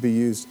analogy could be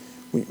used.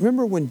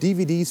 Remember when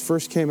DVDs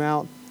first came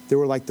out, there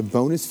were like the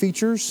bonus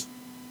features?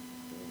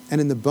 And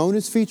in the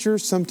bonus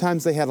features,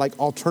 sometimes they had like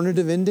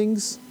alternative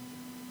endings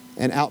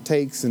and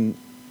outtakes and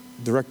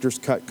director's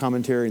cut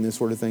commentary and this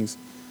sort of things.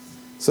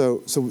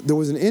 So there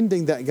was an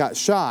ending that got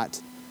shot,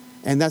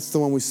 and that's the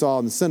one we saw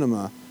in the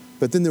cinema.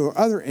 But then there were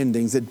other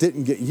endings that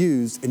didn't get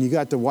used, and you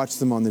got to watch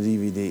them on the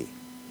DVD.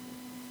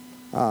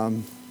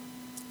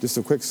 Just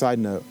a quick side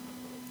note.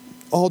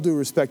 All due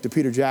respect to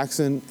Peter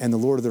Jackson and The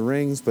Lord of the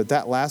Rings, but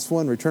that last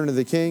one, Return of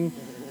the King,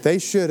 they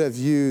should have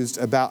used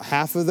about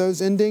half of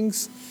those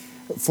endings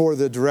for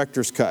the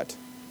director's cut.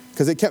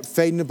 Because it kept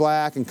fading to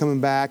black and coming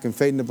back and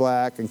fading to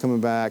black and coming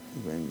back.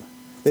 And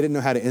they didn't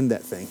know how to end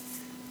that thing.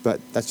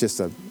 But that's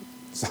just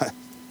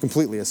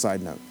completely a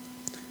side note.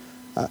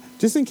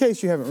 Just in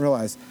case you haven't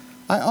realized,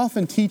 I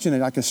often teach in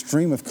like a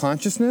stream of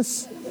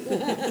consciousness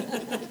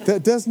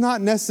that does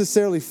not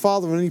necessarily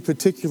follow in any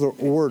particular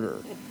order.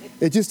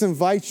 It just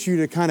invites you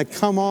to kind of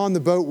come on the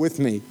boat with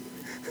me.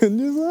 And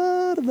just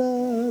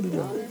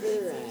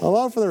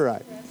along for the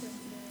ride.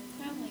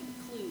 Kind of like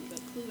Clue, but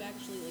Clue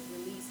actually like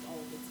released all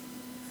of its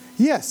endings.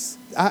 Yes,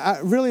 I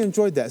really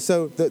enjoyed that.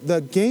 So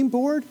the game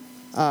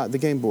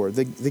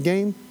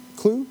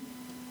Clue,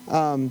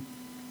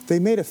 they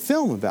made a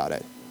film about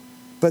it.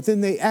 But then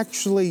they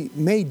actually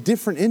made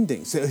different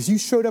endings. So as you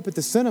showed up at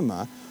the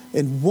cinema,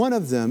 in one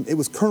of them, it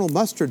was Colonel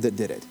Mustard that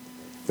did it.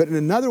 But in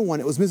another one,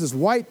 it was Mrs.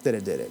 White that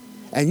did it.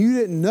 And you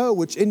didn't know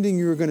which ending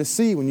you were going to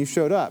see when you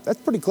showed up. That's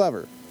pretty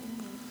clever.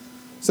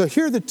 So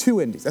here are the two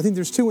endings. I think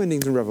there's two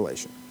endings in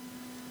Revelation.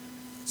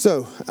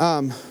 So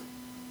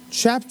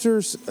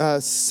chapters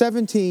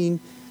 17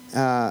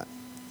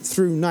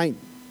 through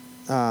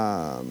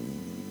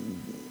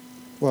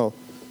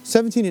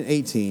 17 and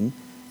 18,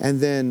 and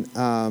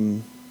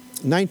then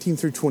 19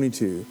 through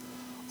 22,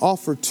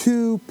 offer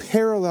two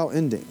parallel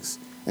endings.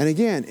 And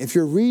again, if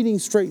you're reading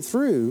straight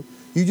through,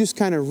 you just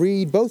kind of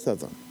read both of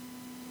them.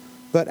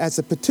 But as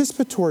a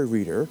participatory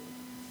reader,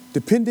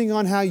 depending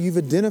on how you've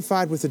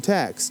identified with the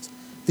text,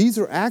 these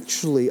are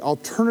actually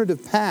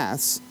alternative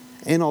paths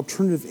and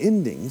alternative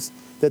endings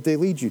that they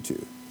lead you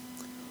to.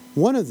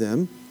 One of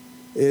them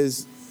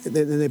is,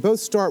 they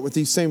both start with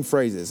these same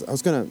phrases.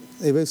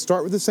 They both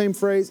start with the same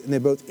phrase and they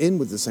both end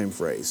with the same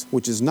phrase,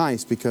 which is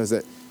nice because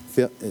it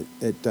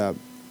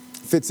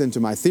fits into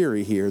my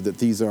theory here that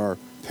these are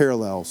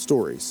parallel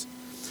stories.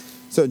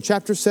 So in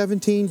chapter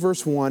 17,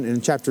 verse 1, and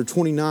in chapter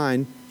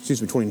 21,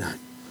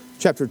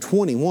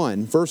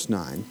 verse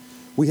 9,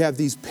 we have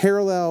these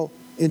parallel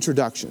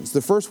introductions.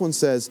 The first one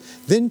says,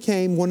 "Then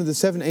came one of the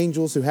seven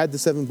angels who had the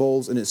seven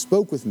bowls, and it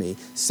spoke with me,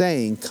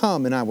 saying,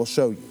 'Come, and I will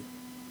show you.'"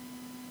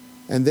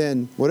 And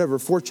then,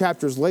 4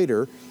 chapters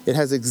later, it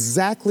has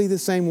exactly the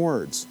same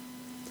words.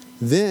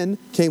 "Then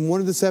came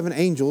one of the seven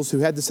angels who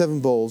had the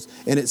seven bowls,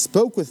 and it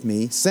spoke with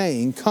me,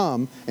 saying,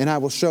 'Come, and I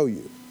will show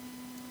you.'"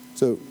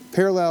 So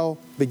parallel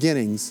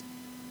beginnings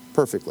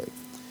perfectly.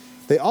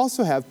 They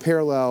also have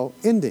parallel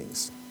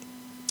endings.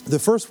 The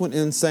first one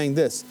ends saying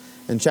this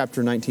in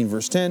chapter 19,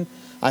 verse 10,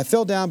 I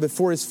fell down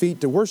before his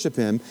feet to worship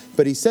him,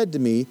 but he said to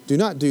me, do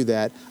not do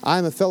that. I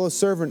am a fellow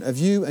servant of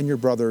you and your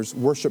brothers.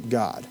 Worship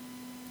God.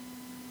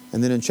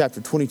 And then in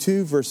chapter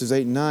 22, verses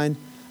 8 and 9,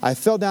 I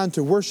fell down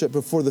to worship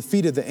before the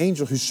feet of the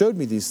angel who showed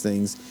me these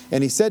things.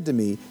 And he said to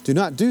me, do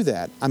not do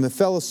that. I'm a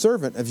fellow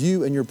servant of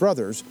you and your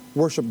brothers.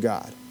 Worship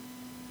God.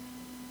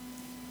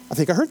 I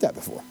think I heard that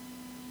before.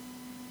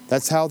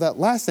 That's how that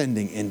last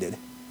ending ended.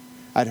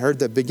 I'd heard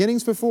the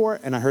beginnings before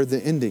and I heard the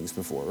endings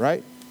before,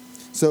 right?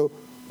 So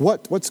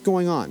what's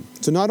going on?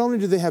 So not only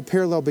do they have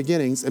parallel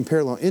beginnings and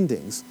parallel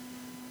endings,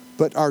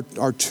 but our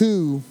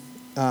two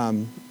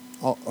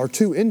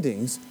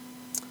endings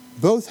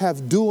both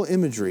have dual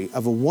imagery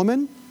of a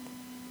woman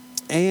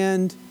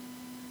and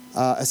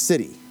a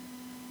city.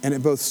 And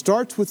it both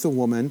starts with the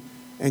woman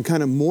and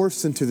kind of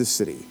morphs into the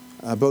city.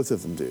 Both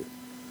of them do.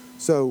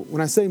 So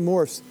when I say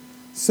morphs,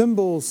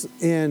 symbols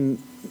in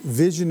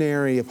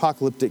visionary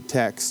apocalyptic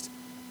text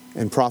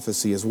and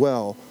prophecy as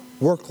well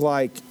work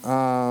like,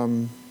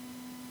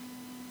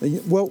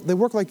 they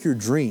work like your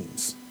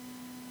dreams.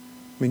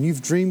 I mean,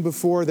 you've dreamed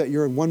before that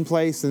you're in one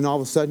place and then all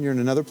of a sudden you're in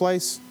another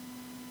place.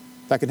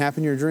 That can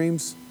happen in your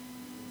dreams,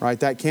 right?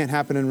 That can't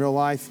happen in real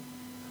life.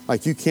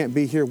 Like you can't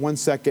be here one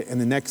second and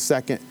the next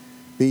second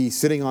be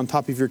sitting on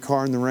top of your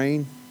car in the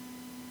rain.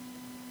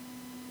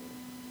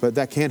 But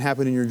that can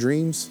happen in your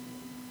dreams.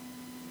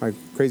 Right?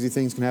 Crazy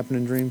things can happen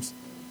in dreams.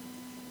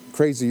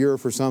 Crazier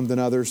for some than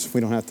others.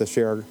 We don't have to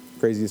share our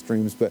craziest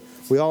dreams, but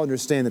we all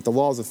understand that the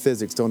laws of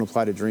physics don't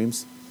apply to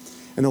dreams,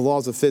 and the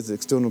laws of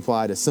physics don't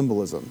apply to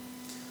symbolism.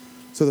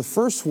 So the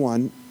first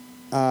one,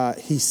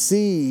 he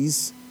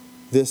sees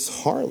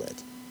this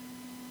harlot,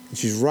 and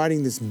she's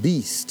riding this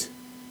beast.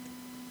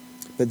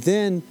 But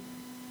then,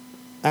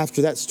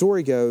 after that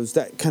story goes,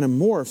 that kind of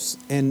morphs,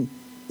 and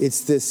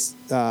it's this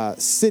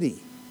city,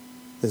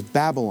 this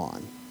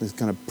Babylon, this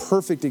kind of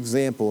perfect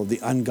example of the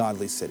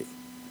ungodly city.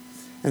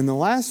 And the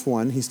last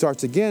one, he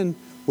starts again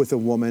with a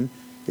woman,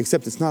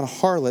 except it's not a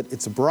harlot,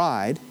 it's a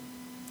bride.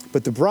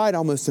 But the bride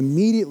almost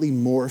immediately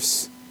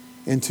morphs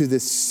into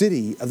this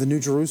city of the New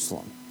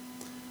Jerusalem.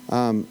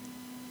 A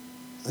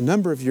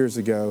number of years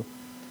ago,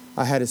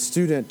 I had a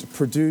student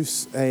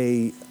produce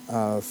a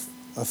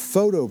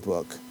photo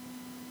book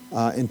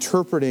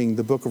interpreting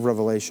the book of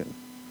Revelation.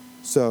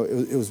 So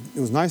it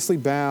was nicely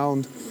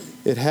bound.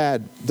 It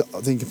had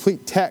the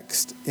complete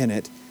text in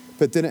it,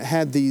 but then it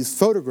had these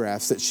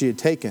photographs that she had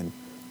taken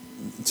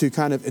to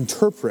kind of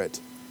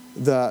interpret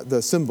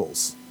the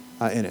symbols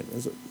in it. It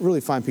was a really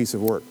fine piece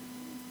of work.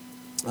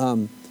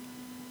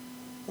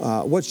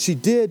 What she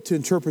did to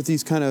interpret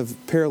these kind of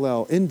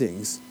parallel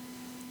endings,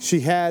 she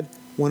had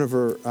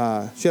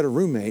a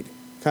roommate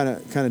kind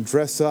of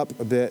dress up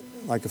a bit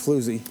like a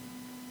floozy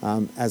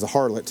as a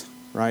harlot,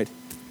 right?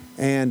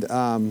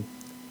 And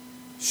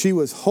she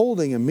was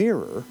holding a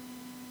mirror,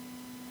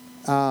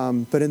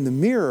 but in the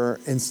mirror,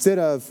 instead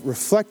of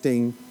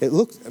reflecting,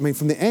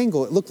 from the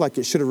angle, it looked like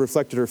it should have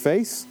reflected her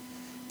face.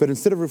 But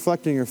instead of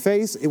reflecting her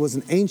face, it was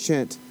an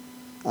ancient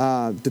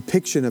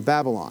depiction of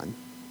Babylon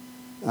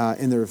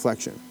in the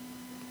reflection.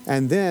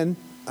 And then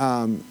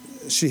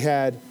she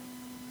had,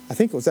 I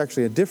think it was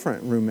actually a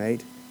different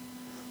roommate,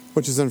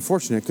 which is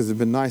unfortunate because it would have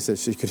been nice that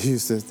she could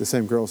use the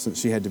same girl since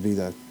she had to be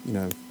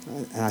and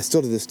I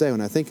still to this day,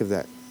 when I think of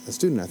that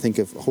student, I think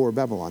of Whore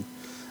Babylon.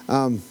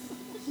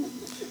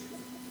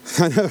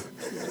 I know,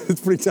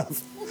 it's pretty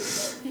tough.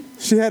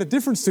 She had a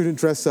different student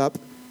dress up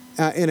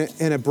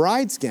in a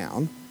bride's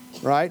gown,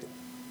 right?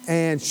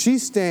 And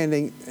she's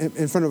standing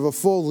in front of a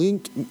full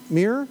length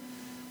mirror,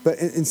 but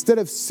instead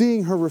of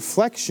seeing her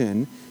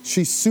reflection,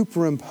 she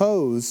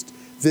superimposed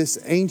this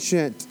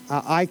ancient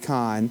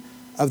icon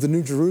of the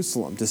New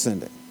Jerusalem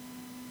descending,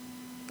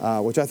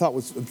 which I thought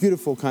was a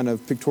beautiful kind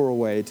of pictorial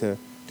way to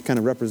kind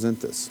of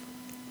represent this.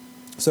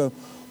 So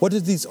what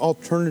does these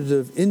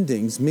alternative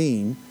endings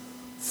mean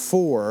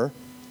for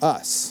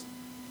us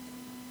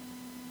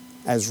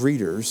as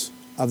readers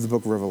of the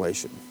book of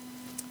Revelation?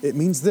 It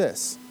means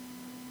this.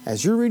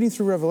 As you're reading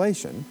through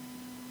Revelation,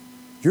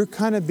 you're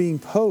kind of being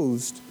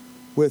posed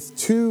with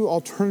two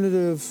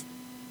alternative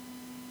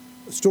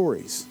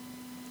stories.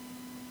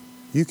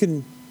 You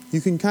can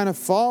kind of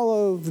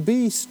follow the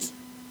beast.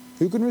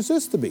 Who can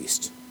resist the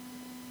beast?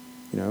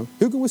 Who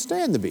can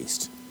withstand the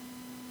beast?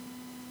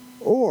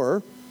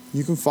 Or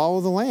you can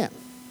follow the Lamb.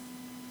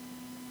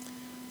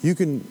 You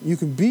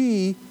can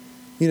be,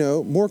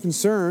 more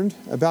concerned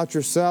about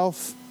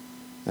yourself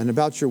and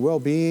about your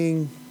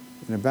well-being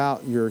and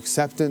about your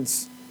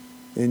acceptance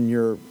in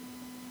your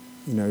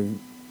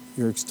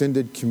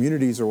extended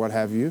communities or what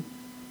have you.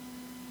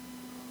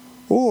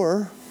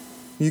 Or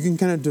you can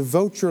kind of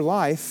devote your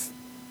life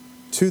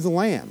to the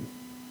Lamb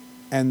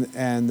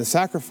and the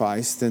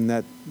sacrifice then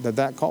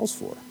that calls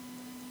for.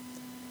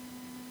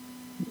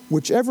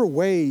 Whichever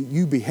way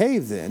you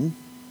behave then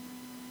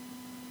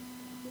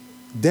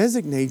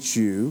designates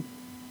you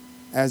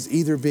as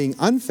either being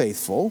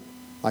unfaithful,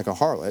 like a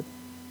harlot,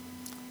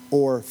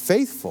 or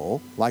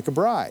faithful, like a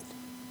bride.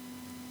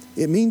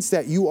 It means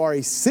that you are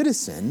a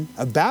citizen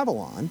of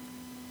Babylon,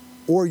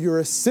 or you're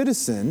a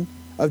citizen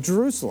of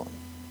Jerusalem.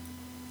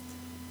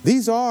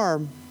 These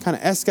are kind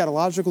of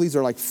eschatological. These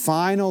are like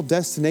final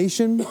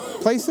destination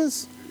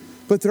places,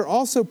 but they're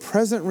also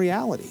present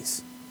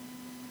realities.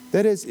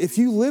 That is, if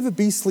you live a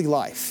beastly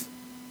life,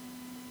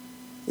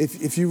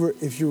 if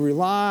you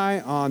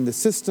rely on the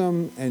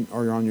system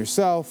or on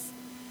yourself,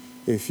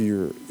 if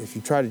you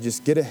try to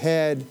just get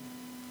ahead,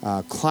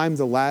 climb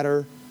the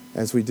ladder,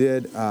 as we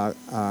did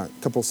a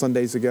couple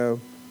Sundays ago,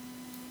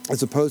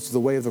 as opposed to the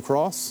way of the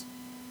cross,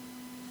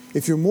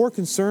 if you're more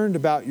concerned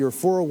about your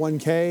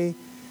 401k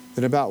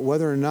than about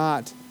whether or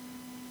not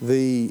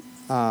the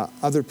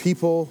other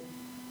people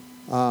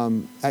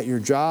at your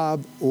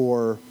job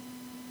or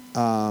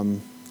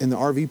in the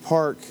RV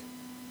park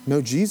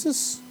know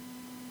Jesus,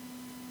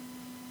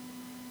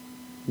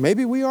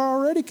 maybe we are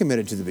already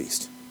committed to the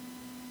beast.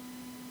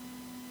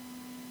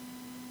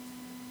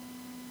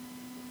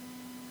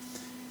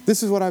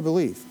 This is what I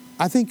believe.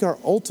 I think our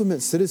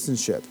ultimate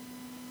citizenship,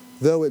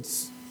 though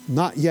it's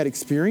not yet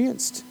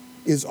experienced,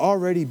 is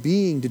already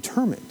being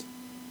determined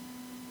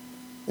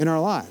in our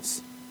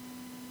lives.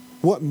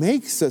 What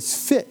makes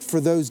us fit for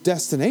those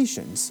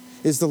destinations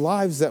is the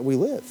lives that we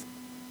live.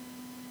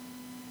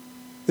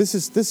 This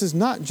is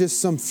not just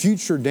some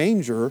future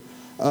danger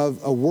of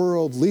a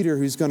world leader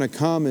who's going to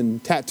come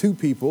and tattoo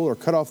people or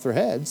cut off their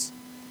heads.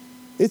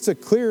 It's a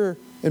clear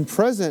and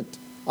present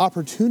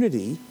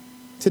opportunity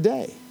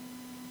today.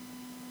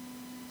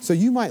 So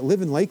you might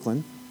live in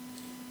Lakeland,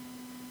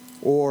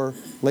 or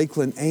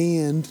Lakeland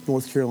and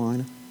North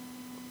Carolina,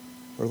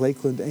 or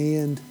Lakeland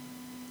and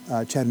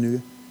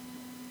Chattanooga,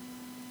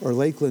 or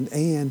Lakeland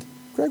and,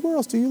 Greg, where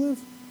else do you live?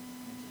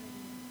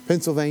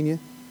 Pennsylvania,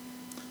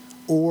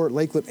 or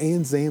Lakeland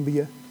and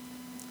Zambia,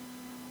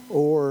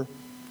 or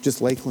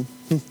just Lakeland,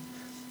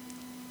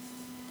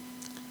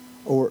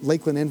 or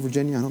Lakeland and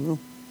Virginia, I don't know.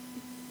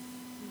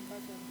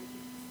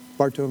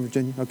 Bartow,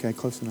 Virginia, okay,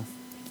 close enough.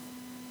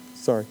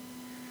 Sorry.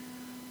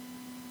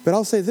 But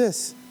I'll say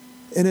this,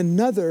 in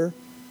another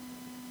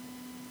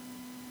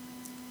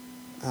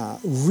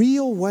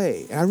real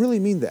way, and I really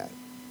mean that,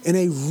 in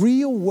a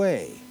real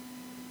way,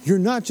 you're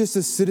not just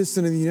a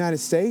citizen of the United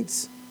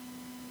States,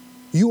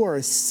 you are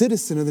a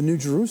citizen of the New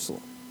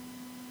Jerusalem.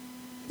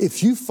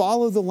 If you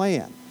follow the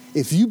Lamb,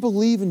 if you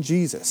believe in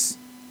Jesus,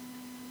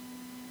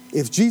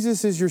 if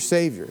Jesus is your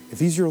Savior, if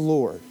He's your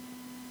Lord,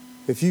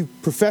 if you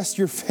profess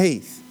your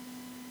faith,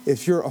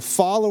 if you're a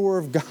follower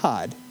of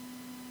God,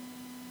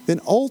 then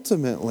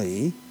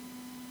ultimately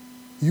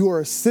you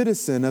are a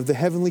citizen of the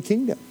heavenly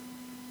kingdom.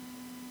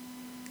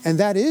 And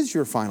that is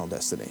your final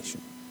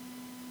destination.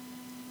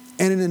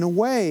 And in a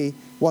way,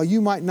 while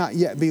you might not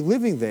yet be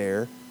living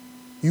there,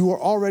 you are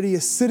already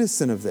a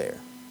citizen of there.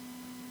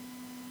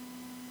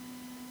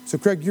 So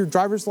Craig, your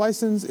driver's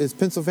license is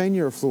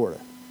Pennsylvania or Florida?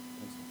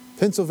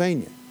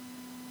 Pennsylvania.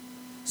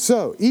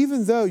 So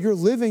even though you're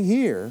living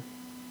here,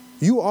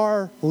 you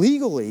are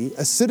legally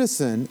a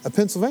citizen of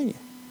Pennsylvania.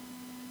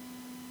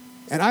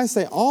 And I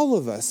say all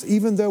of us,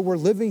 even though we're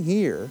living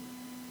here,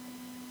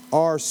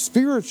 are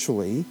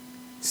spiritually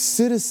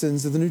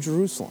citizens of the New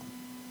Jerusalem.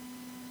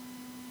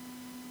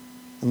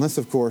 Unless,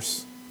 of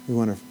course, we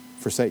want to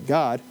forsake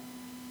God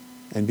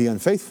and be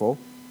unfaithful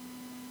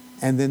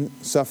and then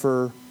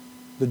suffer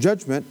the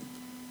judgment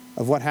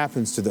of what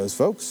happens to those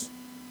folks.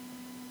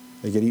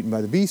 They get eaten by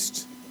the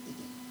beast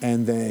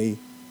and they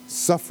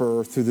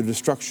suffer through the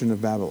destruction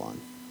of Babylon.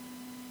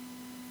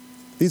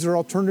 These are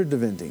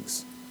alternative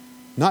endings,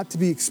 not to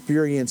be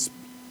experienced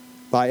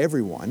by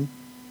everyone,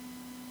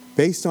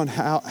 based on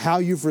how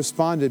you've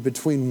responded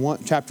between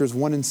chapters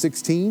 1 and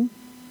 16,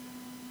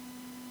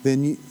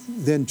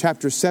 then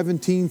chapters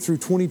 17 through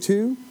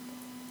 22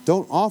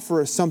 don't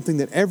offer us something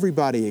that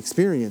everybody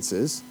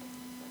experiences,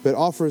 but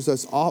offers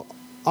us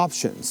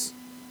options.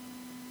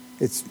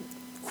 It's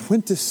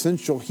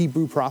quintessential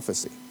Hebrew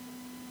prophecy.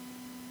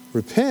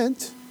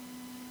 Repent,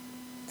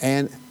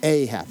 and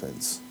A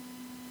happens.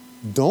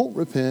 Don't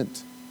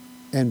repent,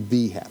 and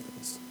B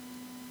happens.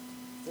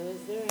 So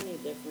is there any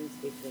difference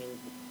between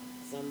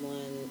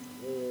someone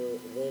who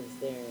lives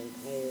their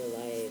entire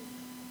life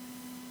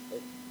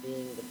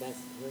being the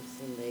best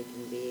person they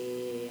can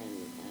be and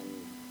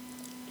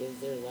gives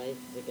their life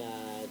to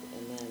God,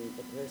 and then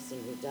the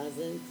person who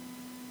doesn't,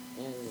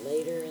 and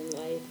later in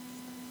life?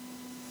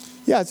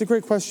 Yeah, it's a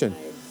great question.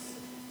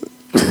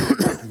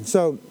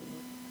 So,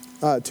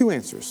 two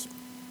answers.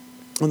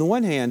 On the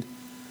one hand,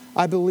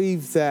 I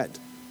believe that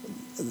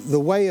the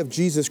way of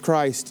Jesus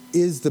Christ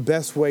is the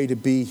best way to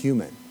be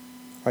human.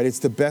 Right? It's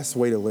the best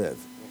way to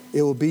live.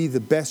 It will be the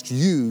best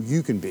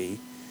you can be,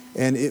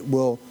 and it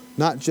will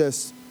not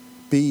just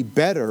be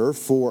better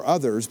for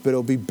others, but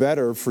it'll be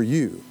better for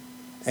you.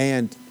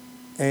 And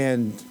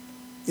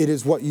it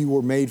is what you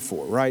were made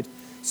for, right?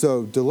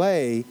 So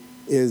delay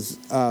is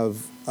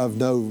of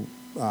no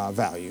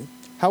value.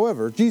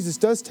 However, Jesus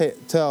does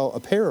tell a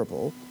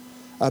parable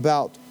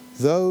about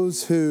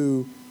those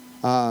who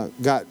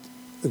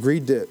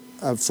agreed to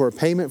for a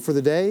payment for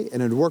the day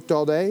and had worked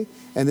all day,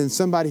 and then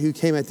somebody who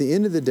came at the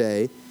end of the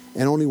day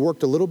and only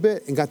worked a little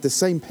bit and got the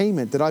same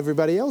payment that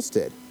everybody else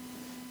did.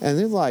 And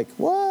they're like,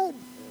 what?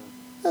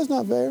 That's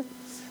not fair.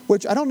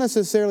 which I don't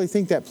necessarily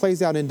think that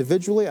plays out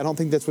individually. I don't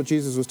think that's what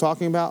Jesus was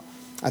talking about.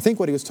 I think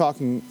what he was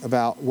talking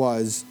about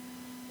was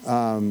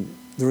the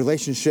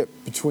relationship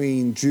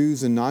between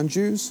Jews and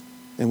non-Jews,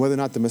 and whether or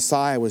not the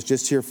Messiah was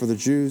just here for the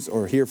Jews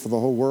or here for the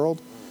whole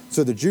world.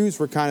 So the Jews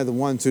were kind of the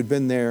ones who'd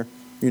been there,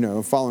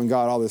 following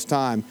God all this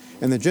time,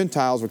 and the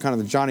Gentiles were kind of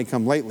the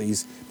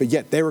Johnny-come-latelys, but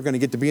yet they were going to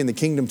get to be in the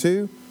kingdom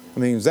too. I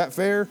mean, is that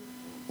fair?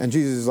 And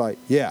Jesus is like,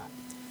 yeah.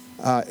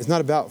 It's not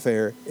about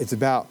fair. It's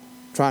about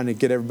trying to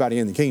get everybody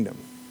in the kingdom.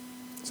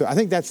 So I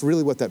think that's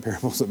really what that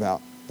parable is about.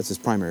 That's his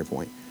primary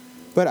point.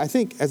 But I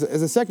think as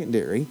a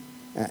secondary,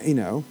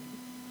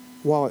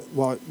 while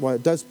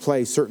it does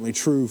play certainly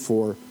true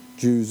for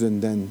Jews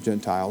and then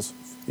Gentiles,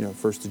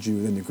 first the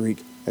Jew, then the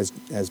Greek, as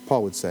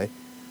Paul would say,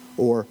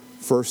 or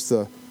first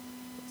the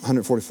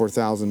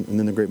 144,000 and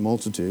then the great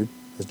multitude,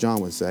 as John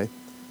would say.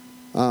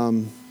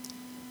 I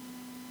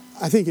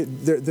think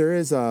there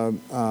is a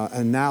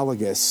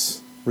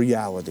analogous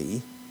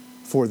reality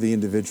for the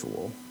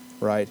individual,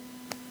 right?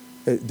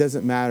 It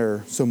doesn't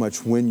matter so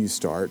much when you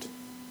start,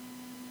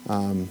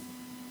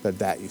 but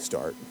that you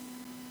start.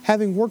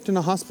 Having worked in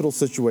a hospital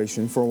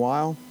situation for a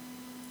while,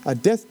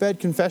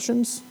 deathbed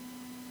confessions,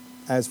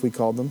 as we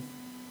called them,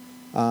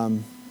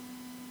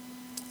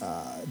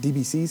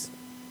 DBCs.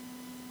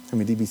 How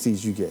many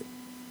DBCs you get?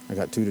 I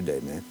got 2 today,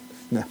 man.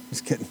 No,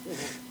 just kidding.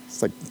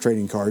 It's like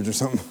trading cards or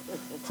something.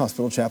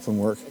 Hospital chaplain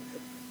work.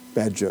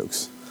 Bad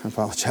jokes. I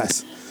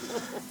apologize.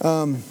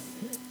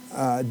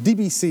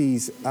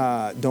 DBCs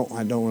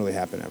don't really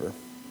happen ever.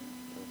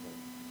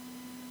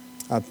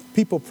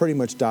 People pretty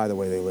much die the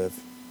way they live.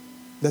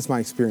 That's my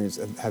experience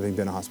of having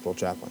been a hospital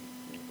chaplain.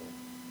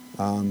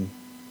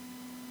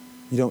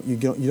 You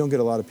don't get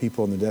a lot of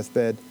people in the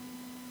deathbed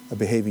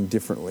behaving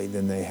differently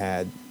than they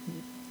had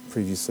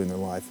previously in their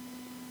life.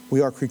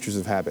 We are creatures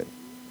of habit.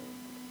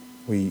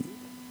 We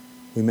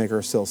make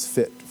ourselves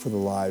fit for the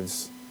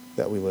lives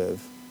that we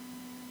live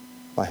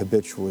by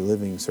habitually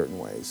living certain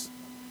ways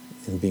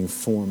and being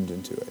formed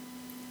into it.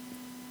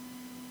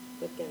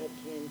 But God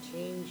can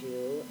change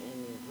you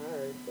and your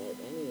heart at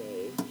any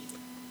age.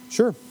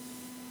 Sure.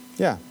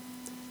 Yeah.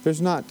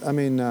 There's not. I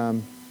mean,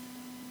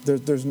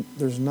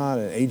 there's not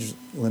an age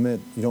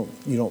limit. You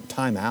don't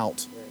time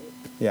out.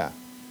 Right. Yeah.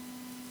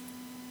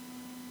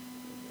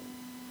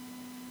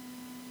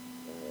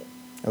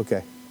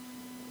 Okay.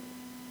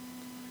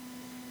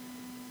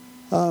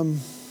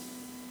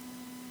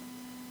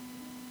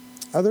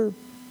 Other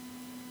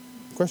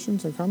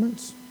questions or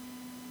comments?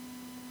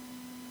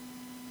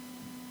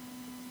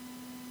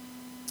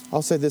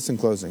 I'll say this in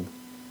closing.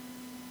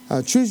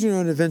 Choose Your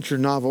Own Adventure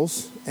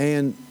novels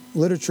and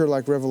literature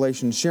like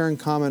Revelation share in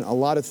common a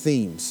lot of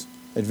themes: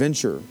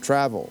 adventure,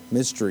 travel,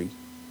 mystery,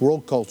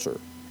 world culture,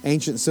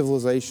 ancient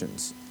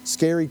civilizations,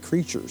 scary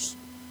creatures,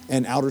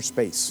 and outer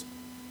space.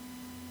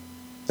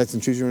 That's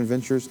in Choose Your Own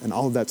Adventures, and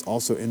all of that's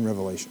also in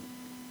Revelation.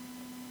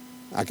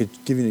 I could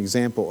give you an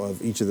example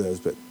of each of those,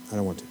 but I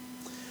don't want to.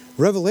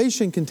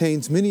 Revelation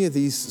contains many of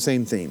these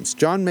same themes.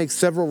 John makes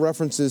several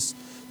references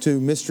to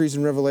mysteries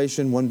in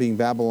Revelation, one being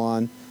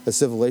Babylon, a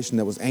civilization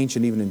that was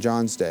ancient even in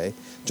John's day.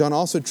 John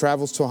also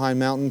travels to a high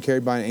mountain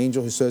carried by an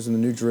angel who says in the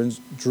New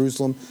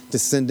Jerusalem,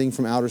 descending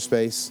from outer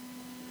space.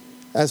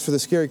 As for the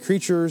scary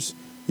creatures,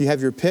 you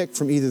have your pick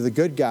from either the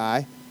good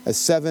guy, a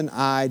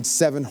 7-eyed,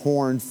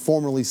 7-horned,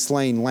 formerly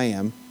slain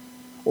lamb,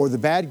 or the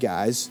bad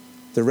guys,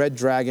 the red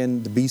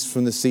dragon, the beast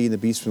from the sea, and the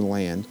beast from the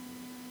land.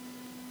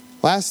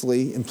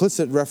 Lastly,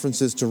 implicit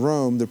references to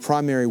Rome, the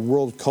primary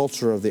world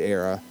culture of the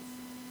era,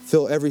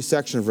 fill every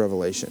section of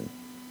Revelation.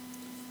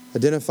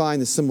 Identifying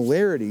the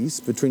similarities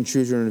between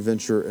Choose Your Own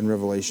Adventure and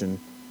Revelation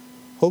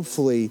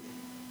hopefully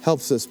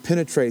helps us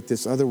penetrate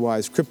this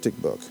otherwise cryptic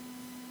book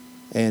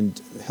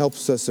and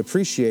helps us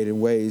appreciate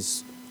in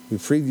ways we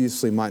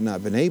previously might not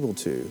have been able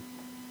to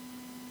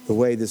the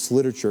way this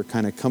literature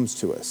kind of comes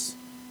to us.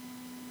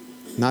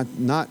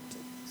 Not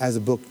as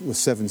a book with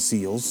 7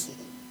 seals,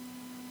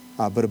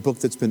 but a book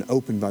that's been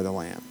opened by the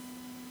Lamb.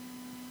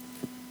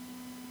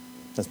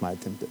 That's my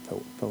attempt at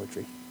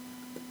poetry.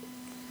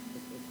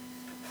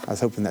 I was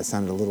hoping that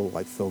sounded a little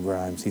like Phil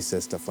Grimes. He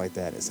says stuff like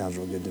that. It sounds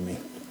real good to me.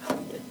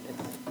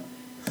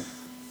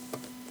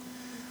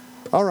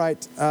 All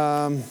right.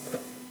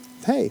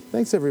 Hey,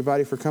 thanks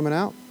everybody for coming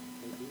out.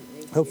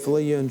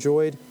 Hopefully you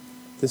enjoyed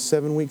this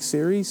 7-week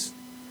series.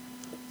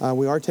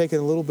 We are taking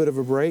a little bit of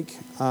a break.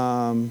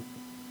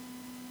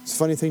 It's a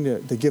funny thing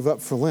to give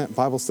up for Lent,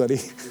 Bible study.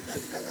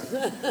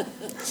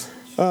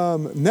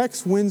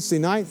 Next Wednesday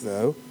night,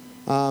 though,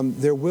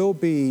 there will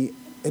be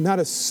not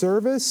a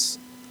service,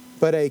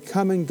 but a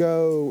come and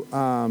go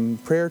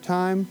prayer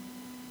time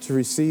to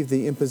receive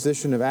the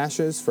imposition of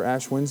ashes for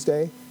Ash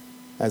Wednesday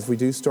as we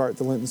do start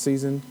the Lenten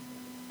season.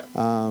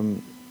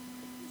 I'm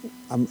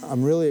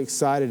really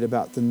excited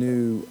about the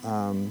new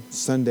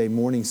Sunday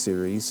morning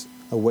series,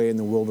 Away in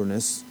the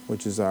Wilderness,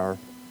 which is our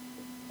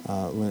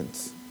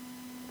Lent.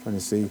 Trying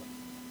to see.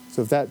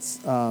 So if that's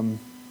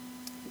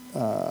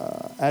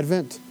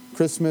Advent,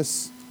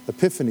 Christmas,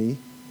 Epiphany,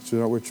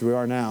 which we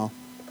are now,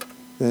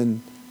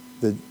 then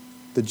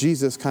the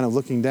Jesus kind of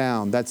looking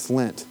down, that's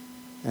Lent.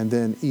 and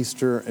then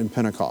Easter and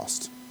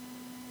Pentecost,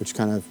 which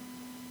kind of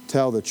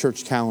tell the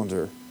church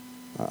calendar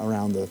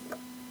around the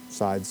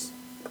sides,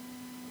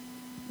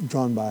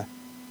 drawn by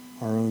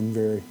our own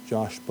very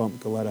Josh Bump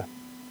Galetta,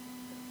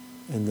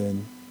 and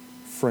then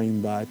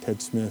framed by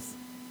Ted Smith,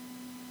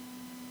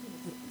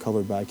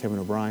 colored by Kevin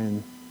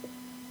O'Brien,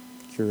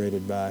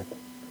 curated by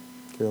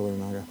Carol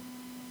Uranaga.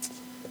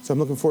 So I'm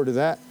looking forward to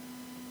that.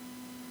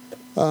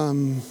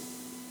 Don't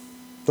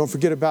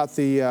forget about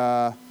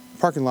the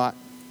parking lot.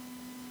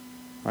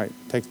 All right,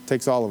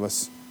 takes all of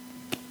us.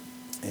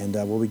 And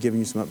we'll be giving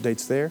you some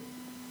updates there.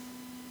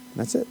 And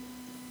that's it.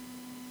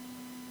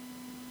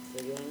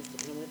 So you want us to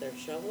come with our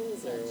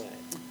shovels or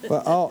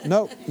what? Well,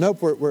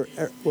 nope.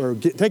 We're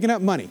taking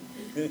up money.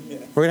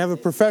 We're gonna have a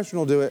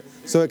professional do it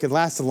so it can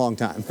last a long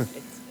time.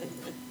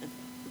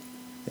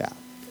 Yeah.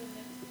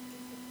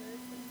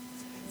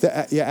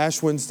 Yeah,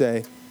 Ash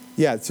Wednesday.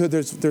 Yeah. So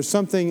there's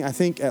something I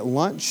think at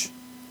lunch.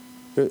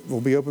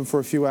 We'll be open for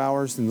a few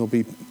hours, and there'll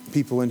be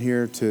people in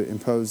here to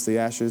impose the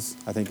ashes,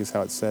 I think is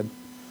how it's said.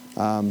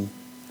 And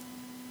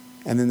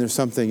then there's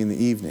something in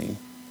the evening.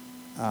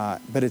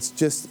 But there's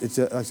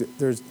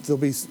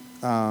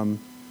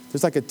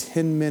like a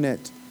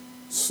 10-minute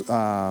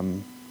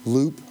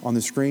loop on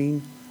the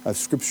screen of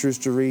scriptures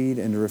to read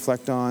and to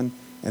reflect on,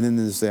 and then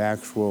there's the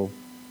actual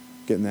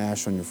getting the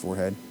ash on your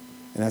forehead,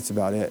 and that's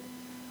about it.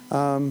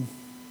 And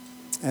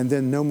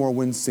then no more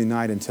Wednesday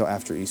night until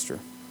after Easter.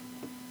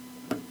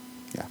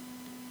 Yeah.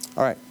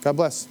 All right. God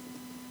bless.